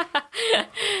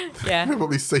 Yeah.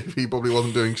 Probably safe, he probably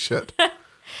wasn't doing shit.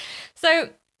 So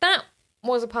that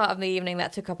was a part of the evening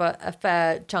that took up a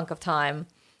fair chunk of time.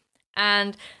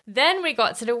 And then we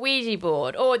got to the Ouija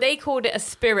board, or they called it a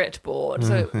spirit board.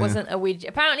 So it wasn't a Ouija.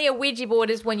 Apparently a Ouija board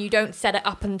is when you don't set it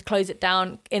up and close it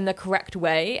down in the correct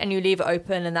way and you leave it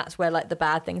open, and that's where like the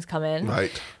bad things come in.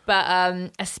 Right. But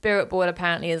a spirit board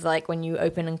apparently is like when you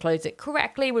open and close it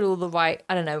correctly with all the right,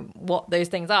 I don't know what those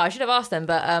things are. I should have asked them,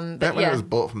 but when it was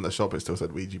bought from the shop, it still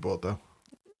said Ouija board though.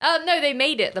 No, they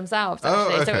made it themselves,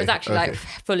 actually. Okay. So it was actually like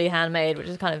fully handmade, which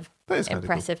is kind of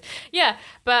impressive. Cool. Yeah,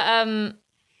 but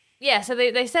yeah, so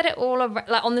they set it all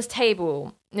like on this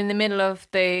table in the middle of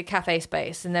the cafe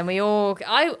space, and then we all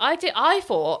I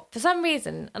thought for some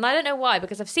reason, and I don't know why,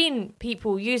 because I've seen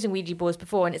people using Ouija boards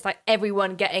before, and it's like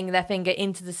everyone getting their finger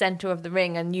into the center of the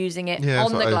ring and using it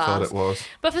on the glass. I thought it was.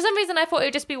 But for some reason I thought it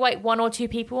would just be like one or two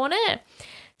people on it.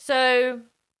 So...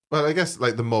 Well, I guess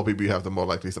like the more people you have, the more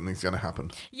likely something's going to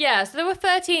happen. Yeah, so there were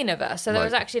 13 of us. So there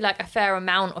was actually like a fair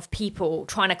amount of people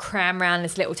trying to cram around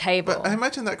this little table. But I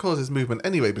imagine that causes movement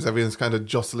anyway, because everyone's kind of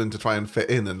jostling to try and fit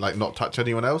in and like not touch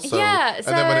anyone else. So, yeah. And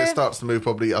then when it starts to move,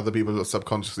 probably other people will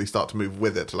subconsciously start to move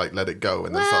with it to like let it go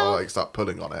and then start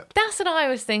pulling on it. That's what I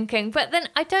was thinking. But then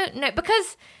I don't know,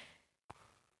 because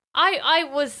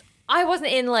I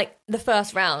wasn't in like the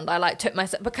first round. I like took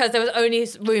myself, because there was only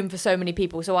room for so many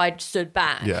people, so I stood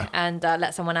back and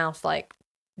let someone else like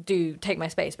take my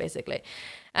space basically.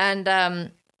 And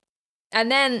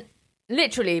then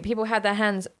literally people had their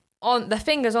hands on their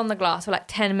fingers on the glass for like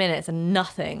 10 minutes and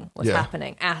nothing was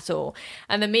happening at all.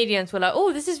 And the mediums were like,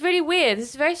 oh, this is really weird. This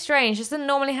is very strange. This doesn't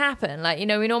normally happen. Like, you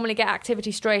know, we normally get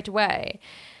activity straight away.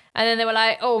 And then they were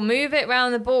like, oh, move it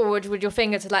around the board with your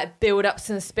finger to like build up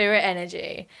some spirit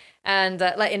energy. And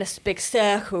like in a big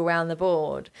circle around the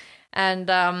board, and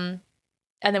then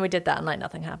we did that, and like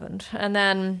nothing happened, and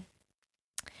then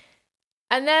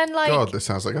like, God, this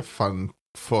sounds like a fun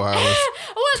 4 hours.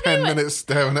 10 minutes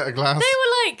staring at a glass. They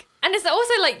were like, and it's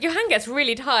also like your hand gets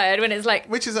really tired when it's like,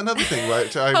 which is another thing,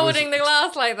 right? Holding the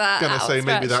glass like that. Gonna say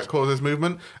maybe that causes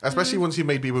movement, especially once you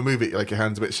maybe remove it. Like your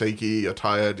hand's a bit shaky, you're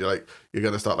tired. You're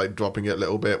gonna start like dropping it a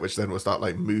little bit, which then will start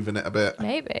like moving it a bit.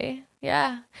 Maybe.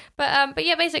 Yeah, but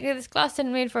yeah, basically this glass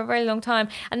didn't move for a very long time,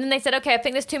 and then they said, okay, I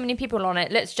think there's too many people on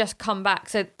it, let's just come back.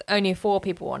 So only 4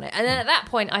 people on it, and then at that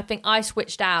point I think I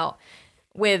switched out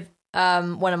with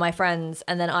one of my friends,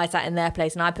 and then I sat in their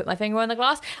place and I put my finger on the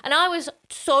glass, and I was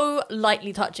so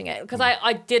lightly touching it because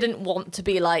I didn't want to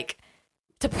be like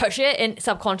to push it in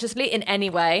subconsciously in any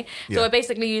way. So I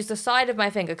basically used the side of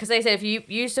my finger, because they said if you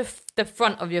use the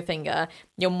front of your finger,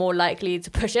 you're more likely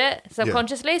to push it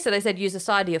subconsciously. So they said use the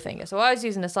side of your finger. So I was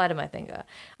using the side of my finger,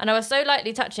 and I was so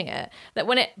lightly touching it that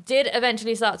when it did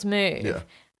eventually start to move,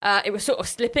 it was sort of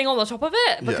slipping on the top of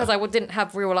it because I didn't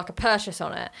have real like a purchase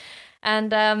on it.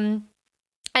 And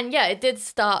yeah, it did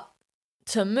start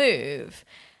to move.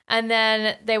 And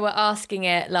then they were asking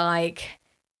it like,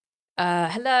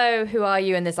 hello, who are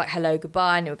you? And there's like, hello,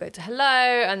 goodbye. And it would go to hello.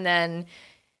 And then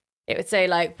it would say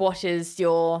like, what's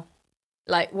your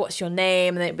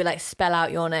name? And then it'd be like, spell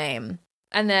out your name.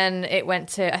 And then it went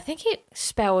to, I think it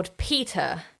spelled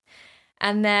Peter.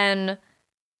 And then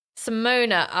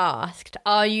Simona asked,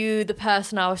 are you the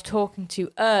person I was talking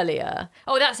to earlier?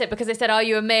 Oh, that's it, because they said, are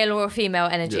you a male or a female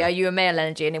energy? Yeah. Are you a male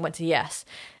energy? And it went to yes.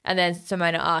 And then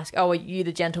Simona asked, oh, are you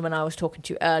the gentleman I was talking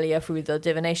to earlier through the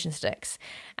divination sticks?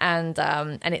 And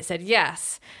it said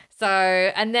yes. So,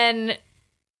 and then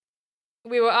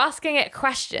we were asking it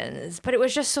questions, but it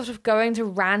was just sort of going to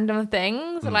random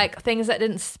things, like things that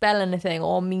didn't spell anything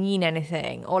or mean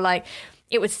anything, or like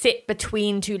it would sit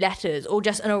between 2 letters, or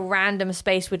just in a random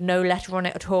space with no letter on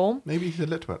it at all. Maybe he's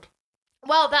illiterate.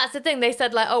 Well, that's the thing. They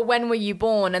said like, oh, when were you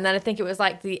born? And then I think it was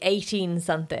like the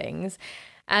 18-somethings.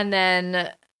 And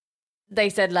then they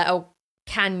said like, oh,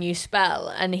 can you spell?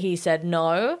 And he said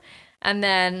no. And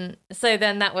then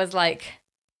that was like,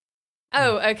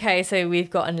 oh, okay, so we've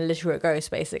got an illiterate ghost,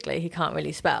 basically. He can't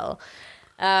really spell.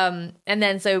 And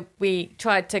then so we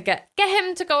tried to get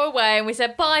him to go away, and we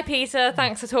said, bye, Peter,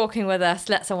 thanks for talking with us.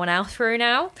 Let someone else through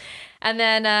now. And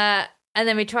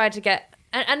then we tried to get,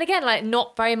 and again, like,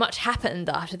 not very much happened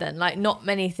after then. Like, not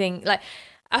many things, like,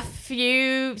 a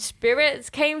few spirits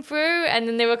came through, and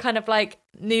then they were kind of like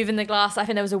moving the glass. I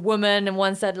think there was a woman, and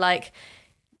one said like,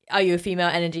 are you a female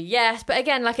energy? Yes. But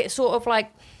again, like, it sort of like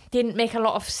didn't make a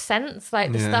lot of sense,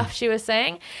 like the stuff she was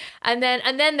saying. And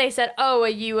then they said, oh, are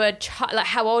you a child? Like,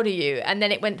 how old are you? And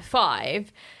then it went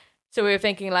 5. So we were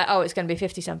thinking like, oh, it's going to be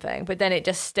 50 something. But then it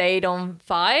just stayed on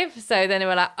 5. So then they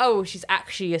were like, oh, she's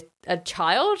actually a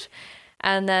child.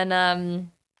 And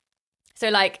then, so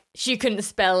like, she couldn't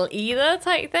spell either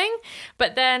type thing.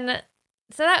 But then,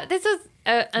 so this was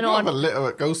an odd... You have a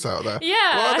literate ghost out there.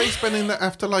 Yeah. What are they spending the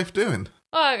afterlife doing?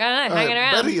 Oh, I don't know, hanging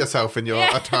around. Better yourself in your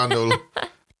eternal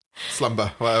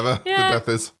slumber, whatever the death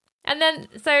is. And then,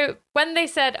 so when they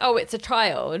said, oh, it's a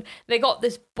child, they got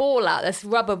this ball out, this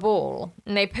rubber ball,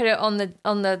 and they put it on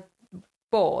the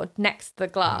board next to the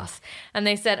glass. And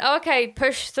they said, oh, okay,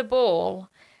 push the ball.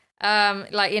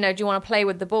 Like, you know, do you want to play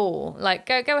with the ball? Like,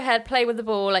 go ahead, play with the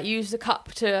ball. Like, use the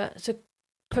cup to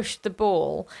push the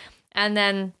ball. And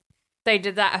then they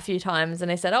did that a few times, and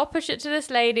they said, "I'll push it to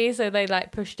this lady." So they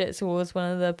like pushed it towards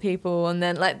one of the people, and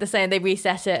then like the same, they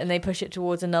reset it and they push it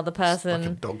towards another person. It's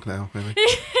like a dog now, maybe.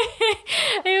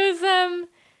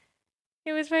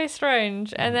 It was very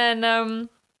strange. And then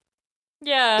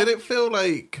yeah. Did it feel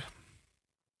like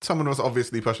someone was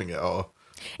obviously pushing it, or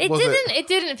It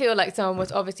didn't feel like someone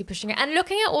was obviously pushing it. And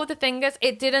looking at all the fingers,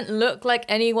 it didn't look like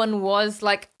anyone was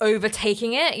like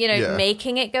overtaking it, you know,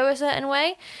 making it go a certain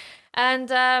way.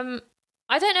 And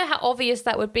I don't know how obvious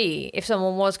that would be if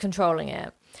someone was controlling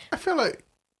it. I feel like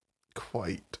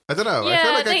quite. I don't know. Yeah,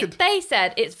 I feel like they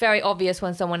said it's very obvious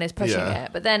when someone is pushing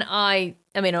it. But then I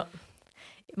mean,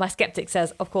 my skeptic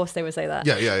says, of course they would say that.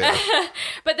 Yeah.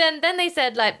 But then they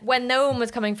said, like, when no one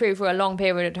was coming through for a long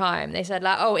period of time, they said,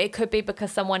 like, oh, it could be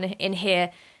because someone in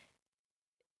here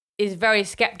is very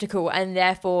skeptical and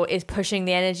therefore is pushing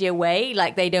the energy away.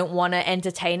 Like, they don't want to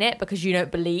entertain it because you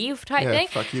don't believe type thing.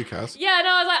 Fuck you, Cass. Yeah, and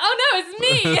I was like, oh, no,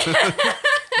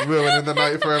 it's me. Ruining the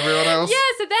night for everyone else. Yeah,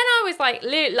 so then I was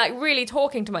like really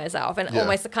talking to myself and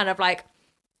almost kind of like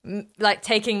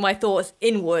taking my thoughts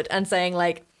inward and saying,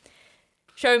 like,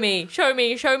 show me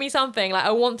something. Like,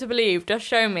 I want to believe. Just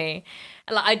show me.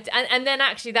 And then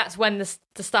actually that's when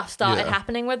the stuff started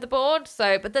happening with the board.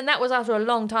 So, but then that was after a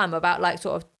long time, about like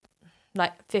sort of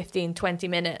like 15, 20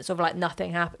 minutes of like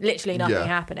nothing happened, literally nothing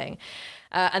happening.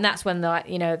 And that's when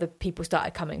the people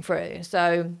started coming through.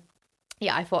 So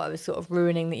yeah, I thought I was sort of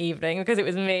ruining the evening because it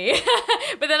was me.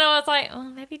 But then I was like, oh,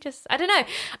 maybe just, I don't know.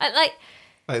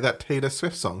 Like that Taylor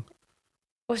Swift song.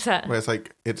 What's that? Where it's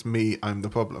like, it's me, I'm the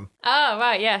problem. Oh,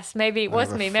 right, yes. Maybe it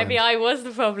was me. Maybe I was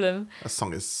the problem. That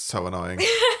song is so annoying.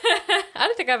 I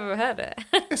don't think I've ever heard it.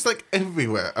 It's like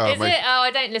everywhere. Is it? Oh,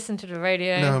 I don't listen to the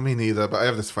radio. No, me neither. But I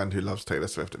have this friend who loves Taylor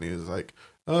Swift, and he was like,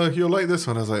 oh, you'll like this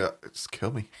one. I was like, just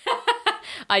kill me.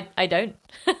 I don't.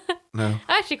 No.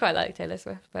 I actually quite like Taylor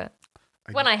Swift, but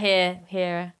when I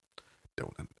hear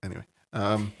don't. Anyway,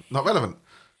 not relevant.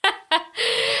 But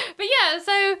yeah,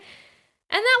 so...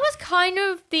 And that was kind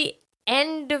of the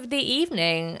end of the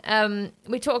evening.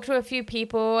 We talked to a few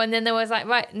people, and then there was like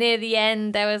right near the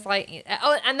end, there was like,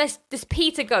 oh, and this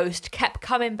Peter ghost kept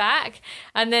coming back,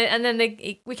 and then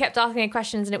we kept asking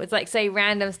questions, and it would like say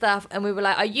random stuff, and we were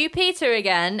like, "Are you Peter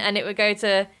again?" And it would go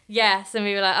to yes, and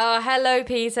we were like, "Oh, hello,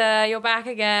 Peter, you're back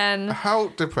again." How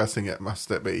depressing it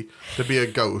must it be to be a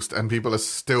ghost and people are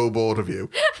still bored of you?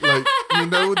 Like, you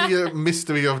know the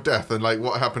mystery of death and like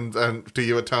what happens to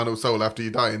your eternal soul after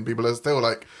you die, and people are still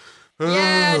like, oh.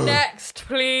 Yeah, next,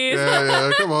 please.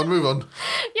 Yeah, come on, move on.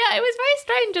 Yeah, it was very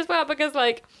strange as well because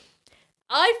like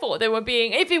I thought they were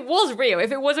being, if it was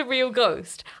a real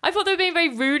ghost, I thought they were being very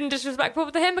rude and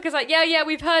disrespectful to him because like, yeah,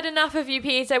 we've heard enough of you,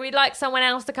 Peter. We'd like someone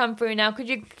else to come through now. Could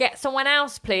you get someone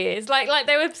else, please? Like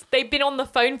they'd been on the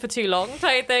phone for too long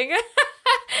type thing.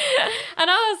 And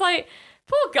I was like,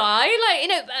 poor guy, like, you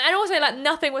know, and also like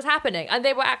nothing was happening, and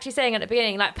they were actually saying at the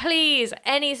beginning, like, please,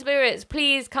 any spirits,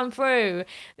 please come through.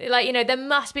 Like, you know, there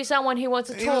must be someone who wants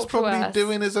to talk to us. He was probably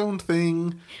doing his own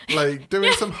thing, like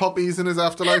doing some hobbies in his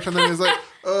afterlife, and then he's like,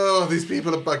 oh, these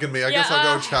people are bugging me. I guess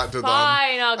I'll go chat to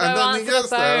fine, them. I'll go and then answer he gets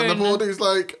the there, and the phone. board is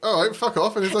like, all right, fuck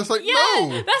off, and he's just like, Yeah,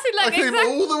 no, that's it, like, I came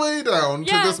all the way down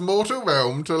to this mortal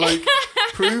realm to like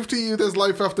prove to you there's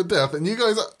life after death, and you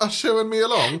guys are showing me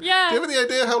along. Yeah. Do you have any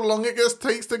idea how long it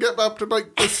takes to get back to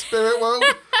like the spirit world?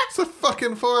 It's a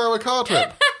fucking 4-hour car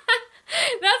trip.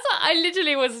 That's what I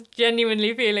literally was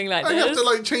genuinely feeling like I this. have to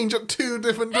like change up 2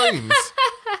 different dreams.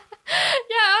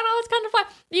 Yeah, and I was kind of like,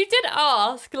 you did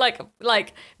ask,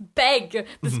 like beg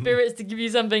the spirits to give you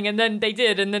something, and then they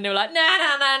did, and then they were like, no,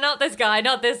 not this guy,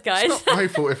 not this guy. It's not my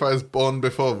fault if I was born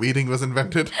before reading was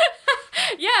invented.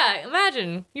 Yeah,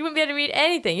 imagine. You wouldn't be able to read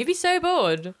anything. You'd be so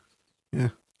bored. Yeah.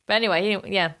 But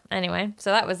anyway,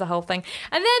 so that was the whole thing.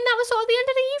 And then that was sort of the end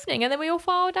of the evening, and then we all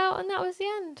filed out, and that was the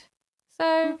end.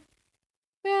 So...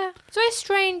 yeah, it's a very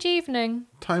strange evening.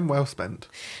 Time well spent.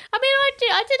 I mean,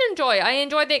 I did enjoy it. I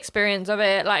enjoyed the experience of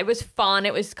it. Like, it was fun.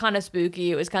 It was kind of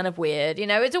spooky. It was kind of weird. You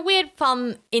know, it's a weird,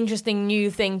 fun, interesting new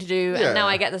thing to do. Yeah. And now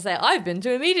I get to say, I've been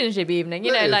to a mediumship evening.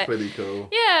 You That know, is like, pretty cool.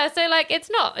 yeah. So like,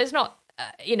 it's not.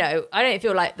 You know, I don't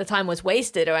feel like the time was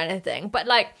wasted or anything. But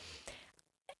like,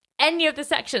 any of the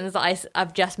sections that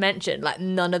I've just mentioned, like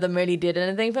none of them really did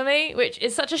anything for me, which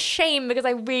is such a shame because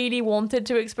I really wanted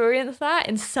to experience that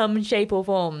in some shape or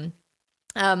form.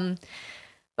 But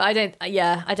I don't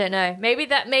know.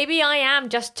 Maybe I am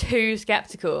just too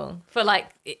skeptical for like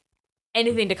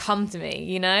anything to come to me,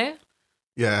 you know?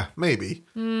 Yeah, maybe.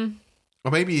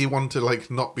 Or maybe you want to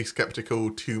like not be skeptical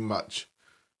too much.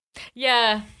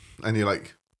 Yeah. And you're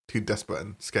like too desperate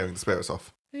and scaring the spirits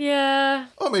off. Yeah.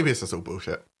 Or maybe it's just all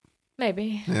bullshit.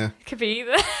 Maybe. Yeah. Could be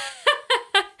either.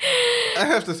 I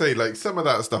have to say, like, some of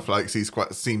that stuff like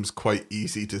seems quite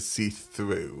easy to see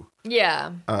through.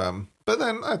 Yeah. But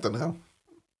then I don't know.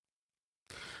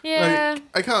 Yeah.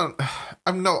 Like,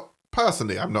 I'm not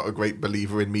a great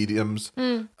believer in mediums.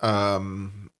 I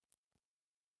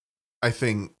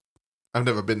think I've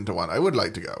never been to one. I would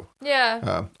like to go.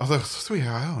 Yeah. Although 3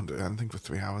 hours, I don't do anything for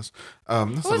 3 hours.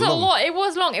 That's it was a lot. It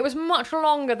was long. It was much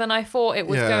longer than I thought it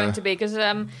was going to be because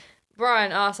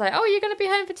Brian asked like, "Oh, you're going to be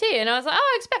home for tea?" And I was like,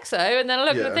 "Oh, I expect so." And then I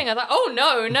looked at the thing. I was like, "Oh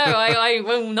no, I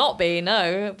will not be,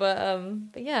 no." But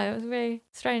yeah, it was very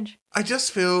strange. I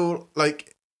just feel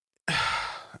like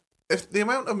if the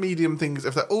amount of medium things,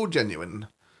 if they're all genuine,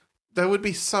 there would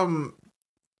be some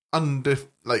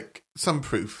some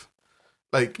proof.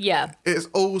 Like, yeah, it's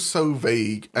all so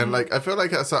vague, and like I feel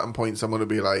like at a certain point, someone would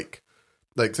be like,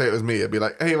 say it was me, it'd be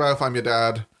like, "Hey, Ralph, I'm your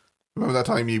dad. Remember that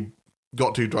time you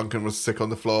got too drunk and was sick on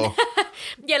the floor?"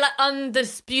 Yeah, like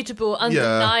undisputable,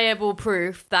 undeniable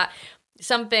proof that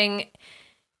something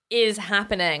is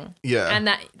happening. Yeah, and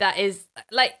that is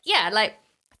like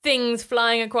things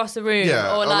flying across the room.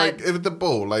 Yeah, or like if the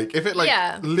ball, like if it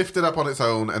lifted up on its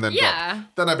own and then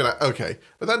dropped, then I'd be like, okay.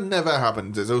 But that never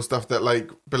happens. It's all stuff that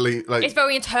it's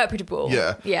very interpretable.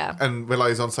 Yeah. And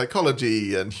relies on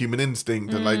psychology and human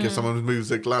instinct and like if someone moves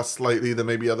the glass slightly, then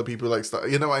maybe other people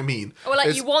you know what I mean? Or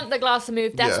like you want the glass to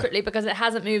move desperately because it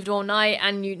hasn't moved all night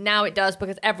and now it does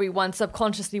because everyone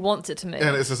subconsciously wants it to move.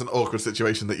 And it's just an awkward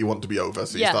situation that you want to be over,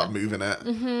 so you start moving it.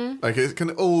 Mm-hmm. Like it can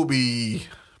all be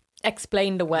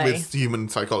explained away with human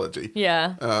psychology.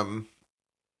 Yeah.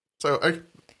 So I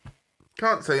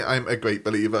can't say I'm a great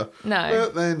believer. No.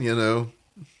 But then, you know.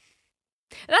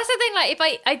 That's the thing,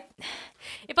 like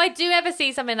if I do ever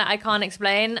see something that I can't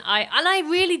explain, I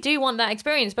really do want that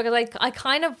experience because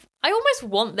I almost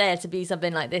want there to be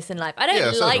something like this in life. I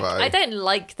don't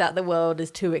like that the world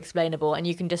is too explainable and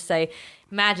you can just say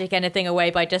magic anything away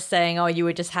by just saying, "Oh, you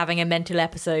were just having a mental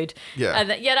episode." Yeah.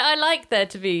 And yet I like there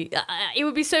to be. It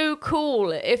would be so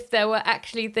cool if there were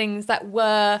actually things that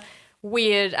were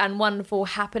weird and wonderful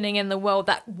happening in the world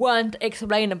that weren't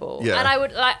explainable. Yeah.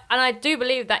 And I do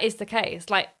believe that is the case.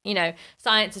 Like, you know,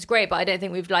 science is great, but I don't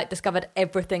think we've discovered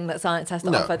everything that science has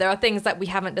to offer. There are things that we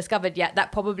haven't discovered yet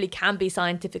that probably can be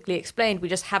scientifically explained. We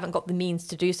just haven't got the means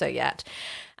to do so yet.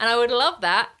 And I would love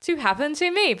that to happen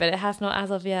to me, but it has not as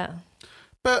of yet.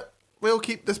 But we'll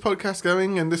keep this podcast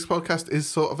going, and this podcast is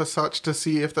sort of a search to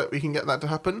see if that we can get that to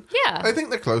happen. Yeah. I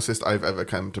think the closest I've ever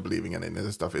come to believing in any of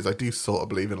this stuff is I do sort of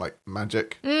believe in, like,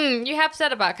 magic. You have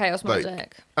said about chaos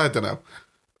magic. I don't know.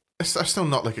 I'm still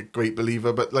not, like, a great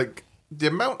believer, but, like, the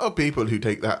amount of people who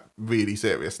take that really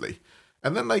seriously.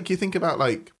 And then, like, you think about,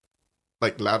 like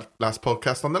last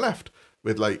podcast on the left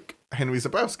with, like, Henry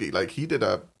Zabrowski. Like, he did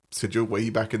a sigil way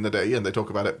back in the day, and they talk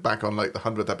about it back on like the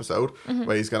 100th episode,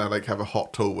 where he's gonna like have a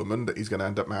hot tall woman that he's gonna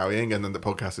end up marrying, and then the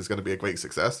podcast is gonna be a great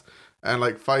success. And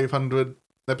like 500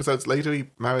 episodes later, he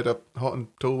married a hot and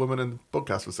tall woman, and the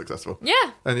podcast was successful.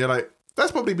 Yeah, and you're like,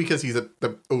 that's probably because he's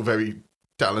all very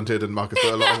talented, and Marcus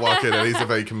put a lot of work in, and he's a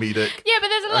very comedic, but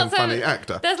there's funny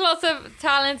actor. There's lots of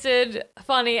talented,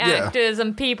 funny actors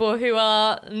and people who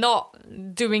are not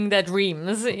doing their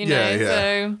dreams, you know.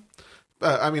 So.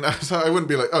 I mean, so I wouldn't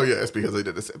be like, oh yeah, it's because they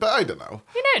did this. But I don't know.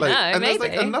 You don't know, and maybe.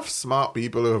 There's like enough smart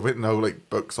people who have written whole like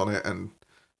books on it, and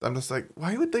I'm just like,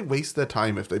 why would they waste their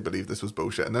time if they believe this was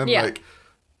bullshit? And then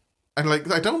And,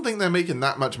 like, I don't think they're making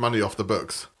that much money off the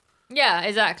books. Yeah,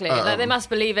 exactly. Like, they must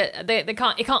believe it. They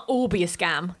can't. It can't all be a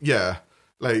scam. Yeah.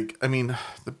 Like, I mean,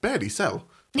 they barely sell.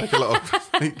 Like, a lot of...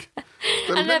 Like,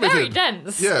 and they're very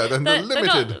dense. Yeah, they're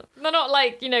limited. They're not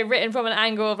like, written from an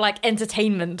angle of, like,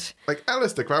 entertainment. Like,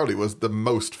 Aleister Crowley was the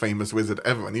most famous wizard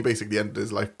ever, and he basically ended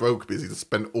his life broke because he just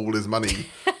spent all his money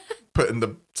putting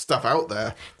the stuff out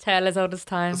there. Tale as old as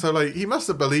time. So, like, he must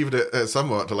have believed it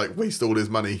somewhat to, like, waste all his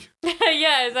money.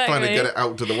 Yeah, exactly. Trying to get it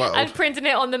out to the world. And printing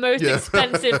it on the most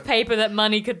expensive paper that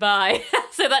money could buy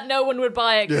so that no one would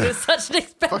buy it because it's such an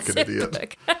expensive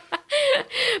book.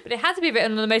 But it had to be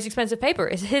written on the most expensive paper.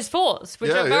 It's his thoughts,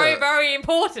 which are very, very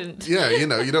important. Yeah,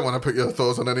 you don't want to put your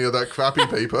thoughts on any of that crappy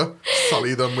paper.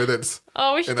 Sully them with its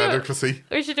inadequacy.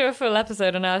 We should do a full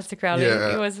episode on Aleister Crowley.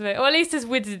 Yeah. It was or at least his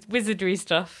wizardry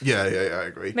stuff. Yeah, I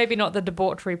agree. Maybe not the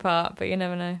debauchery part, but you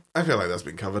never know. I feel like that's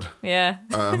been covered. Yeah,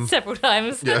 several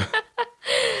times. Yeah.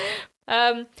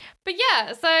 But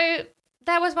yeah, so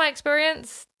that was my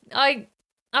experience.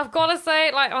 I've got to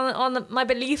say, like, on my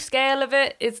belief scale of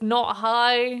it, it's not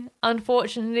high,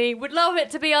 unfortunately. Would love it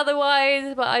to be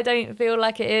otherwise, but I don't feel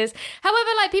like it is. However,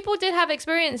 like, people did have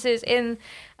experiences in,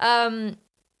 while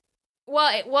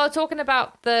talking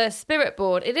about the spirit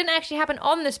board, it didn't actually happen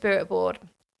on the spirit board,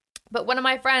 but one of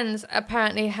my friends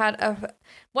apparently had a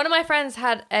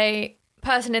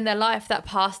person in their life that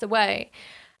passed away,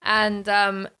 and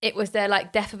it was their,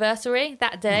 like, death anniversary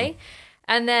that day,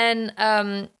 and then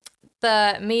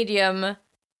the medium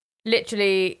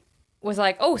literally was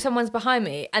like, "Oh, someone's behind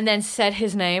me," and then said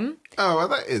his name. Oh, well,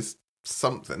 that is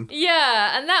something.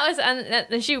 Yeah, and that was,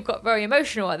 and she got very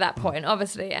emotional at that point,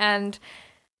 obviously, and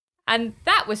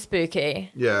that was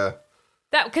spooky. Yeah.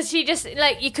 That because she just,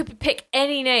 like, you could pick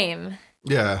any name.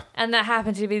 Yeah. And that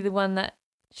happened to be the one that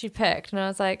she picked, and I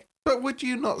was like, but would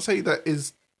you not say that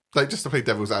is, like, just to play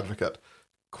devil's advocate,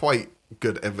 quite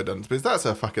good evidence, because that's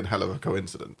a fucking hell of a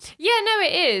coincidence. Yeah, no,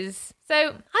 it is.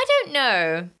 So I don't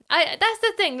know. That's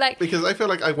the thing, like, because I feel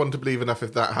like I want to believe enough.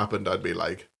 If that happened, I'd be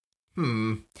like,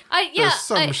 there's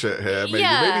some shit here.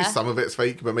 Maybe some of it's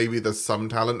fake, but maybe there's some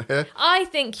talent here. I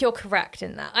think you're correct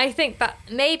in that. I think that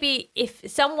maybe if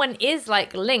someone is,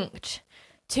 like, linked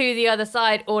to the other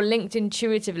side or linked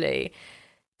intuitively,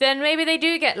 then maybe they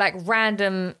do get, like,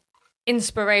 random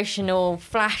inspirational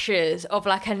flashes of,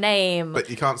 like, a name. But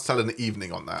you can't sell an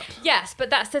evening on that. Yes, but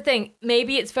that's the thing.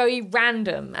 Maybe it's very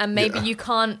random, and maybe you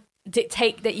can't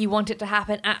dictate that you want it to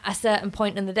happen at a certain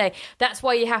point in the day. That's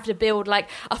why you have to build, like,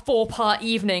 a 4-part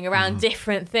evening around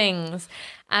different things,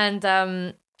 and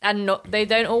they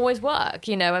don't always work,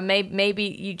 and maybe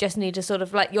you just need to sort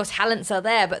of, like, your talents are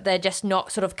there, but they're just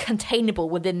not sort of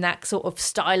containable within that sort of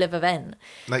style of event.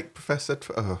 Like Professor.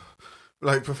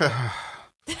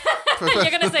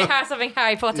 You're going to say something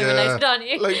Harry Potter related, aren't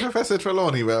you? Like Professor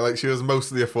Trelawney, where, like, she was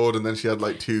mostly a fraud and then she had,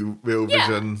 like, 2 real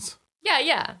visions.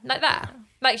 Yeah, like that.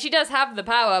 Like, she does have the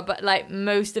power, but, like,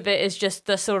 most of it is just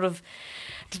the sort of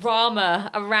drama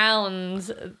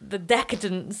around the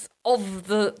decadence of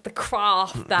the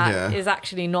craft that is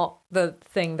actually not the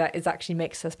thing that is actually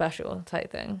makes her special,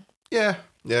 type thing. Yeah.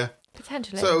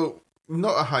 Potentially. So,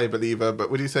 not a high believer, but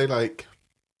would you say, like...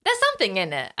 There's something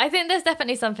in it. I think there's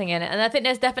definitely something in it. And I think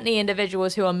there's definitely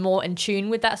individuals who are more in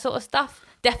tune with that sort of stuff.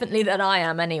 Definitely than I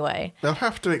am, anyway. They'll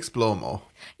have to explore more.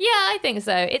 Yeah, I think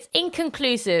so. It's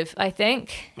inconclusive, I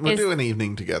think. We'll do an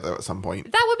evening together at some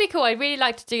point. That would be cool. I'd really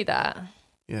like to do that.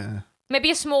 Yeah.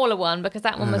 Maybe a smaller one, because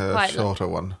that one was quite... shorter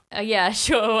one. Yeah, a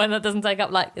shorter one that doesn't take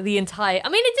up, like, the entire... I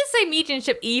mean, it did say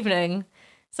mediumship evening.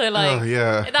 So, like... Oh,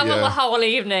 yeah. That was the whole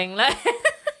evening. Like...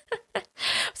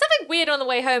 Something weird on the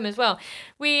way home as well.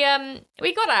 We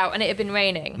got out and it had been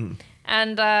raining,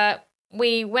 and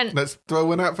we went. Let's throw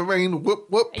one out for rain. Whoop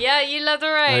whoop. Yeah, you love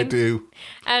the rain. I do.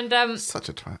 And such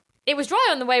a twat. It was dry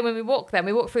on the way when we walked there.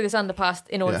 We walked through this underpass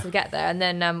in order to get there, and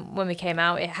then when we came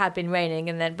out, it had been raining,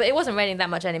 but it wasn't raining that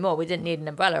much anymore. We didn't need an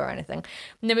umbrella or anything.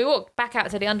 And then we walked back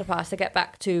out to the underpass to get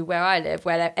back to where I live,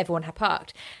 where everyone had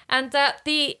parked, and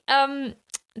the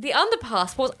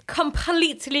underpass was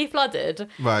completely flooded.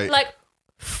 Right. Like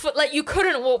you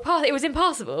couldn't walk past. It was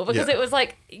impossible because it was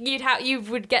like you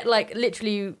would get, like,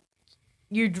 literally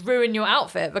you'd ruin your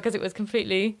outfit because it was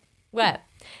completely wet.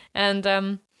 And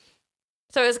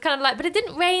so it was kind of like, but it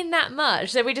didn't rain that much.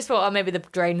 So we just thought, oh, maybe the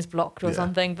drain's blocked or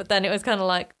something. But then it was kind of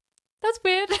like, that's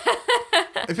weird.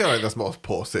 I feel like that's more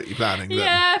poor city planning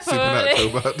than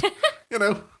supernatural,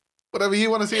 but whatever you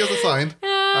want to see as a sign.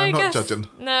 I'm not judging.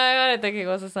 No, I don't think it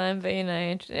was a sign, but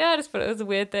I just thought it was a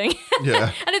weird thing.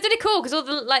 Yeah. And it's really cool because all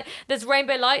the, like, there's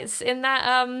rainbow lights in that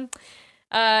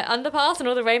underpass and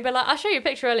all the rainbow light. I'll show you a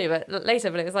picture later,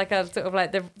 but it was like a sort of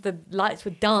like the lights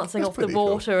were dancing off the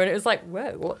water, cool. And it was like,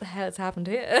 whoa, what the hell has happened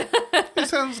here? It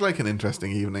sounds like an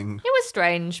interesting evening. It was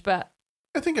strange, but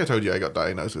I think I told you I got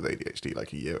diagnosed with ADHD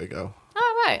like a year ago.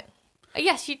 Oh, right.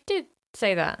 Yes, you did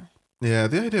say that. Yeah,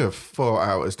 the idea of 4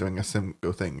 hours doing a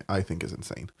single thing I think is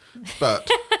insane, but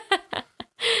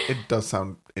it does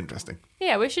sound interesting.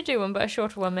 Yeah, we should do one, but a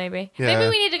shorter one maybe. Yeah. Maybe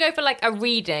we need to go for like a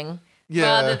reading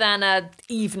rather than a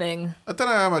evening. I don't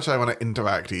know how much I want to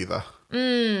interact either.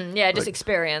 Yeah, just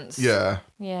experience. Yeah.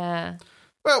 Yeah.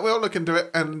 Well, we'll look into it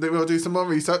and we'll do some more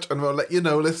research and we'll let you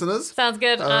know, listeners. Sounds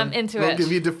good. I'm into it. We'll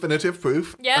give you definitive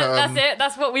proof. Yeah, that's it.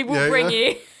 That's what we will bring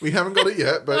you. We haven't got it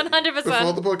yet, but 100%.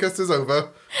 Before the podcast is over,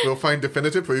 we'll find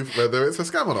definitive proof whether it's a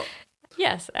scam or not.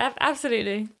 Yes,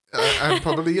 absolutely. And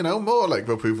probably, more, like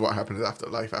we'll prove what happens after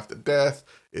life, after death,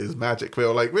 is magic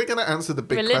real. Like, we're going to answer the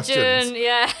big questions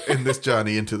in this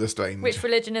journey into the strange. Which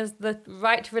religion is the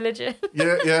right religion?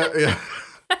 Yeah.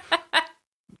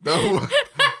 No.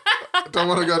 Don't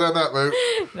want to go down that route.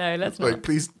 No, let's not. Like,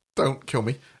 please don't kill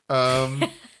me. And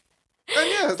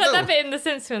yeah, it's like that bit in The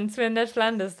Simpsons when Ned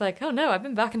Flanders is like, oh no, I've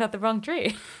been barking up the wrong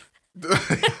tree.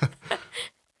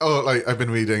 Oh, like I've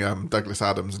been reading Douglas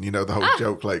Adams, and the whole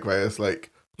joke, like where it's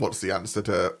like, what's the answer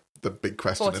to the big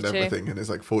question 42. and everything, and it's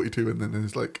like 42, and then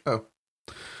it's like, oh,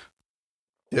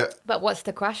 yeah. But what's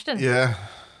the question? Yeah.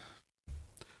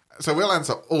 So we'll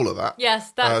answer all of that.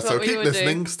 Yes, that's what we will do. So keep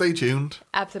listening, stay tuned.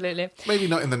 Absolutely. Maybe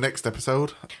not in the next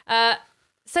episode. So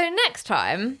next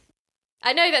time,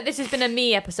 I know that this has been a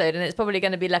me episode, and it's probably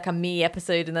going to be like a me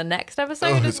episode in the next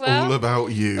episode as well. It's all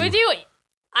about you.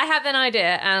 I have an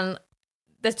idea, and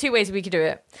there's two ways we could do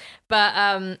it.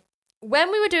 But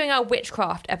when we were doing our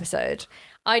witchcraft episode,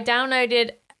 I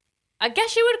downloaded, I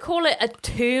guess you would call it a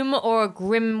tomb or a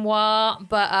grimoire,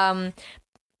 but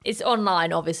it's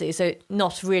online, obviously, so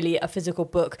not really a physical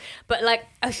book, but like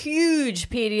a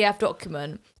huge PDF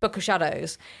document, Book of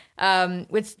Shadows,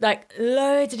 with like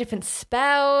loads of different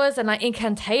spells and like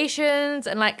incantations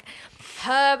and like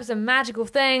herbs and magical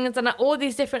things and like, all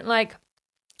these different like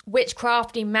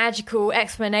witchcrafty magical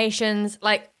explanations,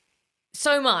 like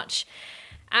so much.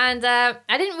 And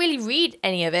I didn't really read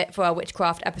any of it for our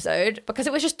witchcraft episode because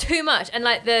it was just too much, and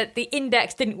like the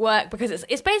index didn't work because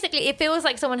it's basically, it feels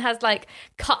like someone has like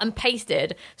cut and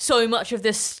pasted so much of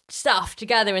this stuff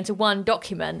together into one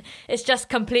document. It's just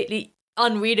completely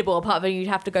unreadable, apart from you'd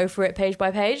have to go through it page by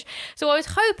page. So I was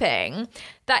hoping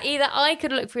that either I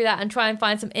could look through that and try and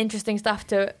find some interesting stuff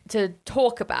to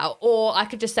talk about, or I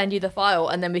could just send you the file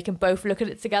and then we can both look at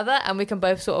it together and we can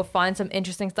both sort of find some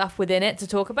interesting stuff within it to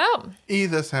talk about.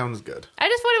 Either sounds good. I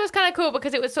just thought it was kind of cool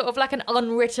because it was sort of like an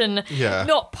unwritten,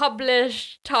 not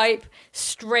published type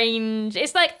strange.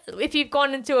 It's like if you've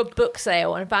gone into a book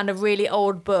sale and found a really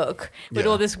old book with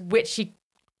all this witchy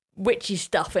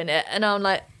stuff in it, and I'm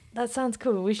like, that sounds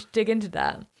cool. We should dig into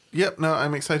that. Yep, no,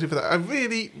 I'm excited for that. I've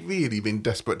really, really been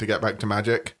desperate to get back to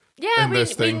magic. Yeah,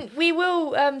 we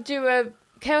will do a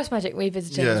Chaos Magic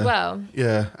revisiting as well.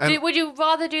 Yeah. Would you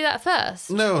rather do that first?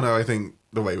 No, I think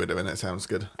the way we're doing it sounds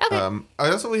good. Okay.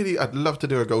 I'd love to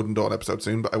do a Golden Dawn episode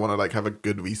soon, but I want to like have a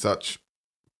good research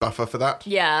buffer for that.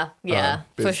 Yeah,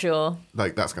 for sure.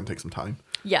 Like that's going to take some time.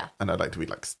 Yeah. And I'd like to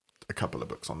read like a couple of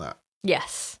books on that.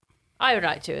 Yes. I would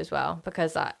like to as well,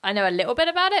 because I know a little bit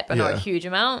about it, but not a huge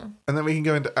amount. And then we can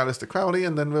go into Aleister Crowley,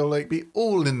 and then we'll like be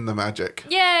all in the magic.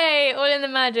 Yay! All in the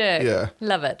magic. Yeah.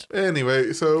 Love it.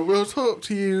 Anyway, so we'll talk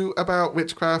to you about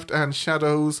witchcraft and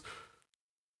shadows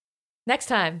next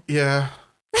time. Yeah.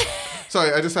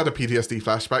 Sorry, I just had a PTSD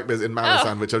flashback. There's in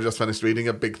Malisan, which I've just finished reading,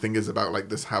 a big thing is about like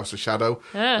this house of shadow.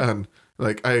 And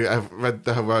like I've read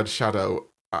the word shadow,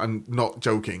 I'm not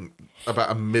joking, about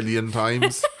 1 million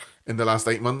times. In the last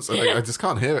 8 months, and I just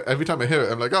can't hear it. Every time I hear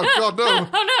it, I'm like, oh God, no.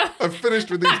 Oh no. I've finished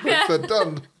with these books, they're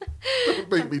done.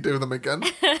 Don't make me do them again.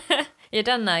 You're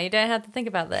done now. You don't have to think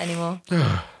about that anymore.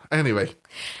 Anyway,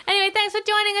 thanks for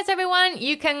joining us, everyone.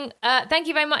 You can thank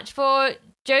you very much for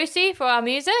Josie for our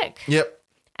music. Yep.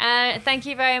 Thank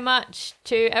you very much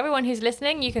to everyone who's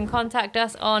listening. You can contact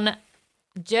us on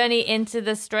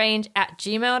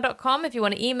journeyintothestrange@gmail.com if you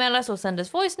want to email us or send us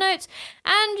voice notes,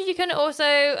 and you can also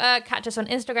catch us on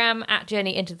Instagram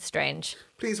 @journeyintothestrange.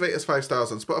 Please rate us 5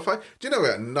 stars on Spotify. Do you know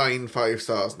we're at 9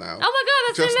 5-stars now? Oh my God,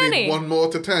 that's just so many. Need one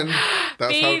more to 10.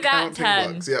 That's be how that counting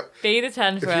 10. works. Yep. Be the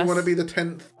 10 for us. If you want to be the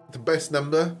 10th, the best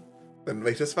number, then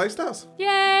rate us 5 stars.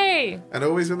 Yay! And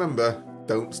always remember,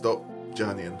 don't stop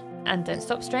journeying. And don't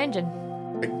stop stranging.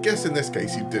 I guess in this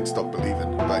case you did stop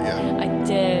believing, but yeah. I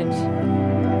did.